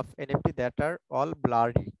of NFT that are all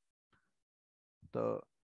blurry। তো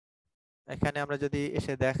এখানে আমরা যদি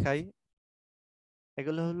এসে দেখাই,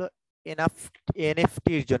 এগুলো হলো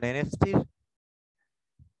এনএফটির জন্য। এনএফটির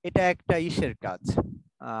এটা একটা ইসের কাজ,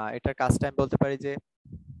 এটা কাজটা আমি বলতে পারি যে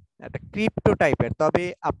একটা ক্রিপ্টো টাইপের। তবে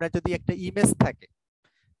আপনার যদি একটা ইমেজ থাকে,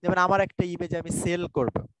 যেমন আমার একটা ইমেজ আমি সেল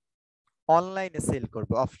করব, অনলাইনে সেল করব,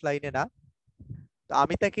 অফলাইনে না, তো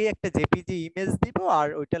আমি তাকে একটা জেপিজি ইমেজ দিব আর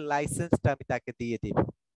ওইটার লাইসেন্সটা আমি তাকে দিয়ে দিব।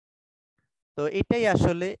 তো এটাই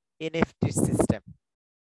আসলে এনএফটির সিস্টেম।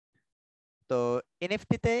 তো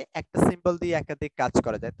এনএফটি তে একটা সিম্বল দিয়ে একাধিক কাজ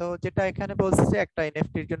করা যায়। তো যেটা এখানে বলছে যে একটা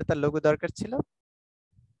এনএফটির জন্য তার লোগো দরকার ছিল,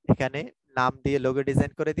 এখানে নাম দিয়ে লোগো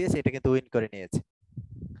ডিজাইন করে দিয়েছে, এটা কিন্তু উইন করে নিয়েছে।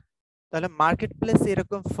 তাহলে মার্কেট প্লেসে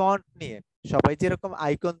এরকম ফন্ট নিয়ে সবাই যেরকম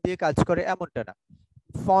আইকন দিয়ে কাজ করে এমনটা না,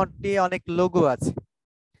 ফন্ট দিয়ে অনেক লোগো আছে।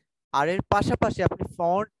 আর এর পাশাপাশি আপনি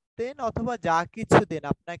ফন্ট দেন অথবা যা কিছু দেন,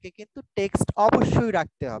 আপনাকে কিন্তু টেক্সট অবশ্যই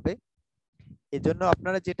রাখতে হবে। এজন্য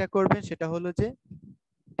আপনারা যেটা করবেন সেটা হলো যে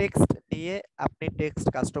টেক্সট নিয়ে আপনি টেক্সট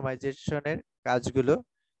কাস্টমাইজেশনের কাজগুলো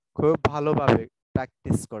খুব ভালোভাবে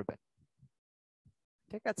প্র্যাকটিস করবেন।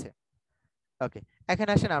 ঠিক আছে, ওকে। এখন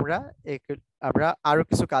আসেন আমরা আরো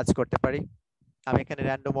কিছু কাজ করতে পারি। আমি এখানে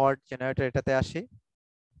র্যান্ডম ওয়ার্ড জেনারেটর এটাতে আসি।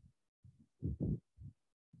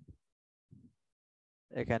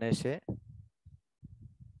 এখানে এসে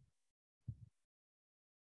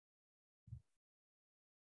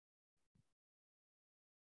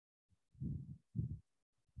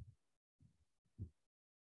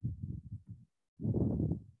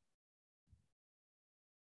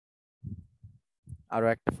আরো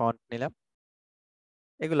একটা ফন্ট নিলাম।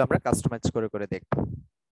 এগুলো আমরা কাস্টমাইজ করে করে দেখব।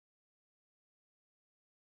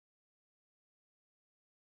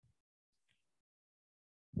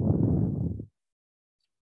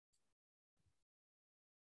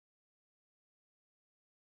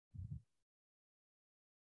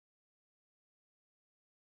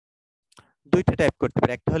 দুইটা টাইপ করতে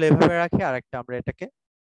পারি, একটা হলো এভাবে রাখি, আর একটা আমরা এটাকে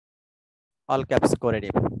অল ক্যাপস করে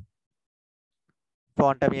নিব।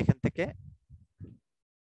 ফন্ট আমি এখান থেকে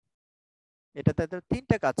এটাতে তো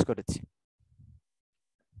তিনটা কাজ করেছি,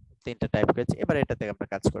 তিনটা টাইপ করেছি। এবার এটাতে আমরা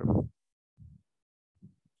কাজ করব।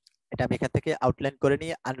 এটা আমি এখান থেকে আউটলাইন করে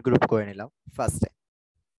নিয়ে আনগ্রুপ করে নিলাম ফার্স্টে।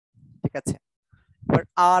 ঠিক আছে, এবার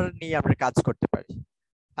আর নিয়ে আমরা কাজ করতে পারি।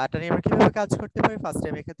 আরটা নিয়ে আমরা কিভাবে কাজ করতে পারি? ফার্স্টে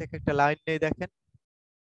আমি এখান থেকে একটা লাইন নিয়ে দেখেন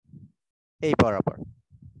এই বরাবর,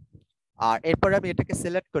 আর এরপর আমি এটাকে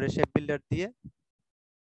সিলেক্ট করে শেপ বিল্ডার দিয়ে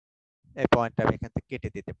এই পয়েন্টটা আমি এখান থেকে কেটে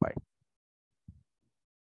দিতে পারি।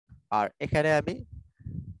 আর এখানে আমি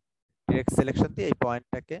ডিরেক্ট সিলেকশন দিয়ে এই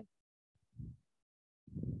পয়েন্টটাকে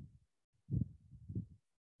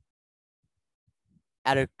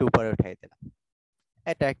আরো একটু উপরে উঠাই দিলাম।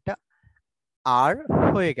 এটা একটা আর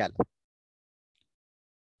হয়ে গেল।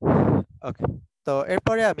 ওকে, তো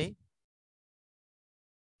এরপরে আমি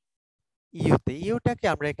ইউটাকে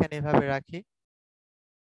আমরা এখানে এভাবে রাখি।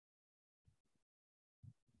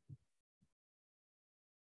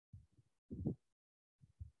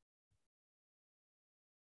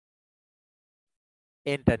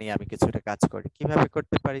 এনটা নিয়ে আমি কিছুটা কাজ করি। কিভাবে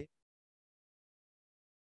করতে পারি?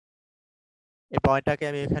 এই পয়েন্টটাকে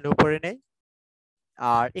আমি এখানে উপরে নেই,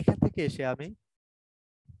 আর এখান থেকে এসে আমি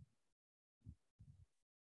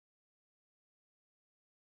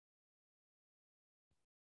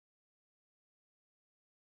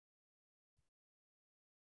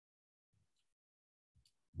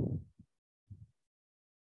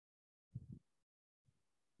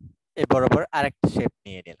এই বরাবর আরেকটা শেপ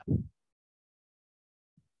নিয়ে নিলাম,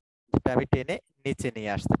 যেটা আমি টেনে নিচে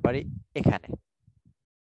নিয়ে আসতে পারি এখানে।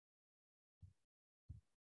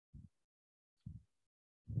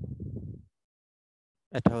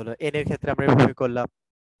 এটা হলো এন এর ক্ষেত্রে আমরা এভাবে করলাম।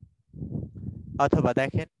 অথবা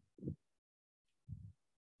দেখেন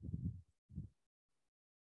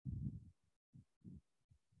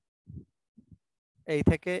এই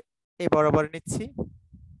থেকে এই বরাবর নিচ্ছি,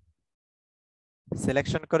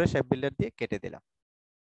 সিলেকশন করে শেপ বিল্ডার দিয়ে কেটে দিলাম।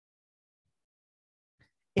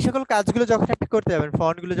 এই সকল কাজগুলো যখন আপনি করতে যাবেন,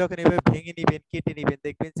 ফন্টগুলো যখন এভাবে ভেঙে নিবেন, কেটে নিবেন,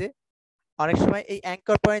 দেখবেন যে অনেক সময় এই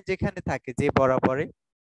অ্যাঙ্কর পয়েন্ট যেখানে থাকে যে বরাবরে,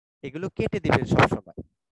 এগুলো কেটে দিবেন সব সময়।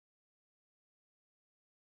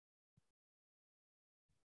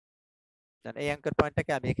 এই অ্যাঙ্কর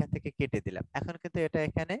পয়েন্টটাকে আমি এখান থেকে কেটে দিলাম। এখন কিন্তু এটা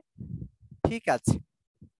এখানে ঠিক আছে,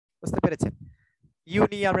 বুঝতে পেরেছেন? ইউ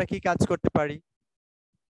নিয়ে আমরা কি কাজ করতে পারি?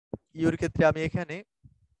 ইউর ক্ষেত্রে আমি এখানে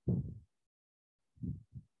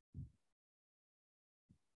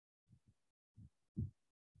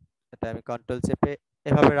এটা আমি কন্ট্রোল চেপে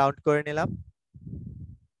এভাবে রাউন্ড করে নিলাম,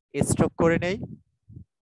 স্ট্রোক করে নেই,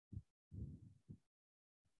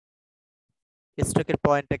 স্ট্রোকের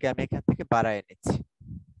পয়েন্টটাকে আমি এখান থেকে বাড়ায় নিচ্ছি।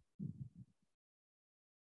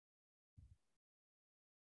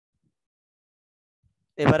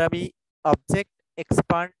 এবার আমি অবজেক্ট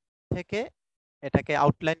এক্সপান্ড থেকে এটাকে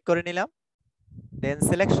আউটলাইন করে নিলাম, দেন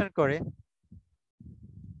সিলেকশন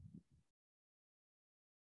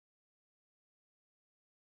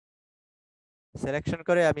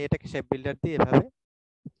করে আমি এটাকে শেপ বিল্ডার দিয়ে এভাবে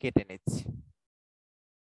কেটে নিচ্ছি।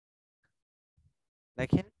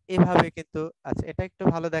 দেখেন এভাবে কিন্তু, আচ্ছা এটা একটু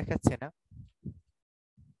ভালো দেখাচ্ছে না,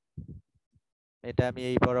 এটা আমি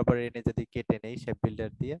এই বরাবর এনে যদি কেটে নেই শেপ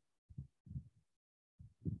বিল্ডার দিয়ে,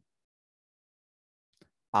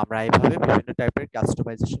 আমরা এইভাবে বিভিন্ন টাইপের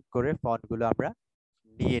কাস্টমাইজেশন করে ফন্ট গুলো আমরা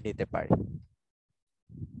নিয়ে নিতে পারি।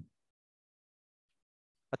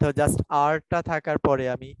 অথবা জাস্ট আরটা থাকার পরে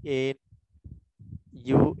আমি এন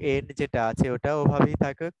ইউ এন যেটা আছে ওটা ওভাবেই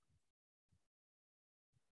থাকুক,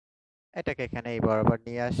 এটাকে এখানে এই বরাবর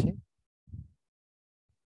নিয়ে আসি,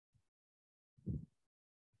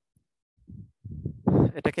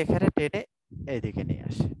 এটাকে এখানে টেনে এইদিকে নিয়ে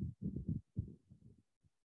আসে।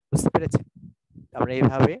 বুঝতে পেরেছেন? আমরা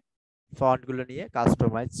এইভাবে ফন্ট গুলো নিয়ে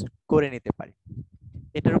কাস্টমাইজ করে নিতে পারি।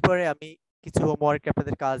 এটার উপরে আমি কিছু হোমওয়ার্ক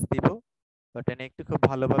আপনাদের কাজ দিব, ওটা নিয়ে একটু খুব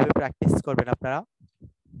ভালোভাবে প্র্যাকটিস করবেন আপনারা।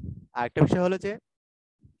 আর একটা বিষয় হলো যে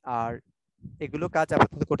আর এগুলো কাজ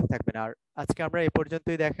আপাতত করতে থাকবেন। আর আজকে আমরা এই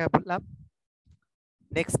পর্যন্তই দেখালাম।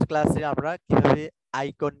 নেক্সট ক্লাসে আমরা কিভাবে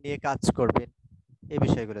আইকন নিয়ে কাজ করবেন এই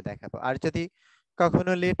বিষয়গুলো দেখাবো। আর যদি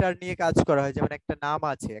কখনো লেটার নিয়ে কাজ করা হয়, যেমন একটা নাম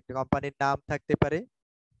আছে, একটা কোম্পানির নাম থাকতে পারে,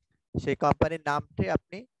 সেই কোম্পানির নামটি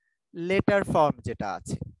আপনি লেটার ফর্ম যেটা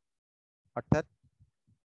আছে, অর্থাৎ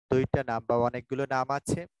দুইটা নাম বা অনেকগুলো নাম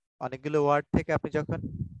আছে, অনেকগুলো ওয়ার্ড থেকে আপনি যখন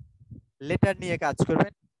লেটার নিয়ে কাজ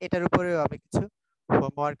করবেন, এটার উপরেও আমি কিছু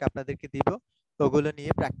হোমওয়ার্ক আপনাদেরকে দিব, ওগুলো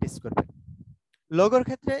নিয়ে প্র্যাকটিস করবেন। লোগোর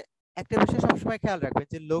ক্ষেত্রে একটা বিষয় সবসময় খেয়াল রাখবেন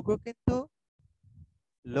যে লোগো কিন্তু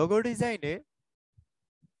লোগো ডিজাইনে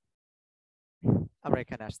আমরা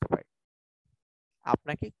এখানে আসতে পারি,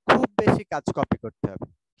 আপনাকে খুব বেশি কাজ কপি করতে হবে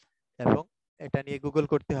এবং এটা নিয়ে গুগল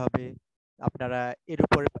করতে হবে। আপনারা এর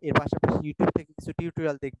উপরে এর পাশাপাশি ইউটিউব থেকে কিছু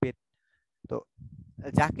টিউটোরিয়াল দেখবেন। তো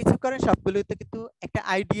যা কিছু করেন সবগুলোতে কিন্তু একটা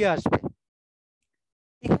আইডিয়া আসবে।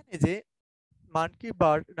 এখানে যে মানকি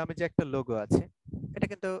বার্ড নামে যে একটা লোগো আছে, এটা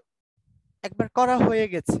কিন্তু একবার করা হয়ে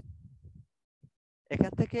গেছে,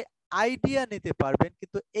 এখান থেকে আইডিয়া নিতে পারবেন,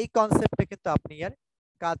 কিন্তু এই কনসেপ্টে কিন্তু আপনি আর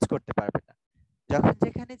কাজ করতে পারবেন না। যখন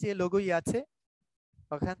যেখানে যে লোগোই আছে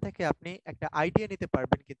ওখান থেকে আপনি একটা আইডিয়া নিতে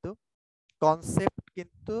পারবেন, কিন্তু কনসেপ্ট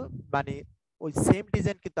কিন্তু মানে ওই সেম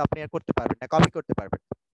ডিজাইন কিন্তু আপনি আর করতে পারবেন না, কপি করতে পারবেন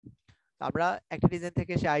না। আমরা একটা ডিজাইন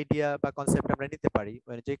থেকে সে আইডিয়া বা কনসেপ্ট আমরা নিতে পারি,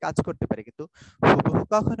 মানে যে কাজ করতে পারি, কিন্তু হুবহু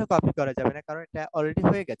কখনো কপি করা যাবে না, কারণ এটা অলরেডি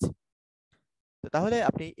হয়ে গেছে। তো তাহলে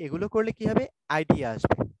আপনি এগুলো করলে কি হবে, আইডিয়া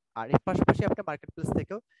আসবে। আর এর পাশাপাশি আপনি মার্কেট প্লেস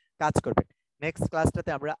থেকেও কাজ করবেন। নেক্সট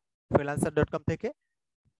ক্লাসটাতে আমরা freelancer.com থেকে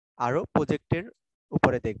আরো প্রজেক্টের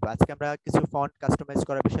উপরে দেখবো। আজকে আমরা কিছু ফন্ট কাস্টমাইজ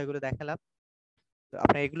করার বিষয়গুলো দেখালাম, তো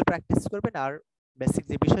আপনি এগুলো প্র্যাকটিস করবেন। আর বেসিক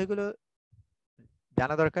যে বিষয়গুলো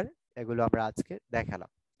জানা দরকার এগুলো আমরা আজকে দেখালাম,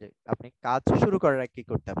 যে আপনি কাজ শুরু করার আগে কি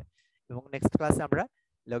করতে হবে। এবং নেক্সট ক্লাসে আমরা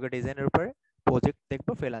লোগো ডিজাইনের উপরে প্রজেক্ট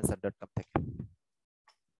দেখবো freelancer.com থেকে।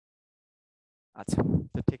 আচ্ছা,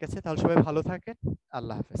 তো ঠিক আছে, তাহলে সবাই ভালো থাকেন।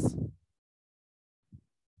 আল্লাহ হাফেজ।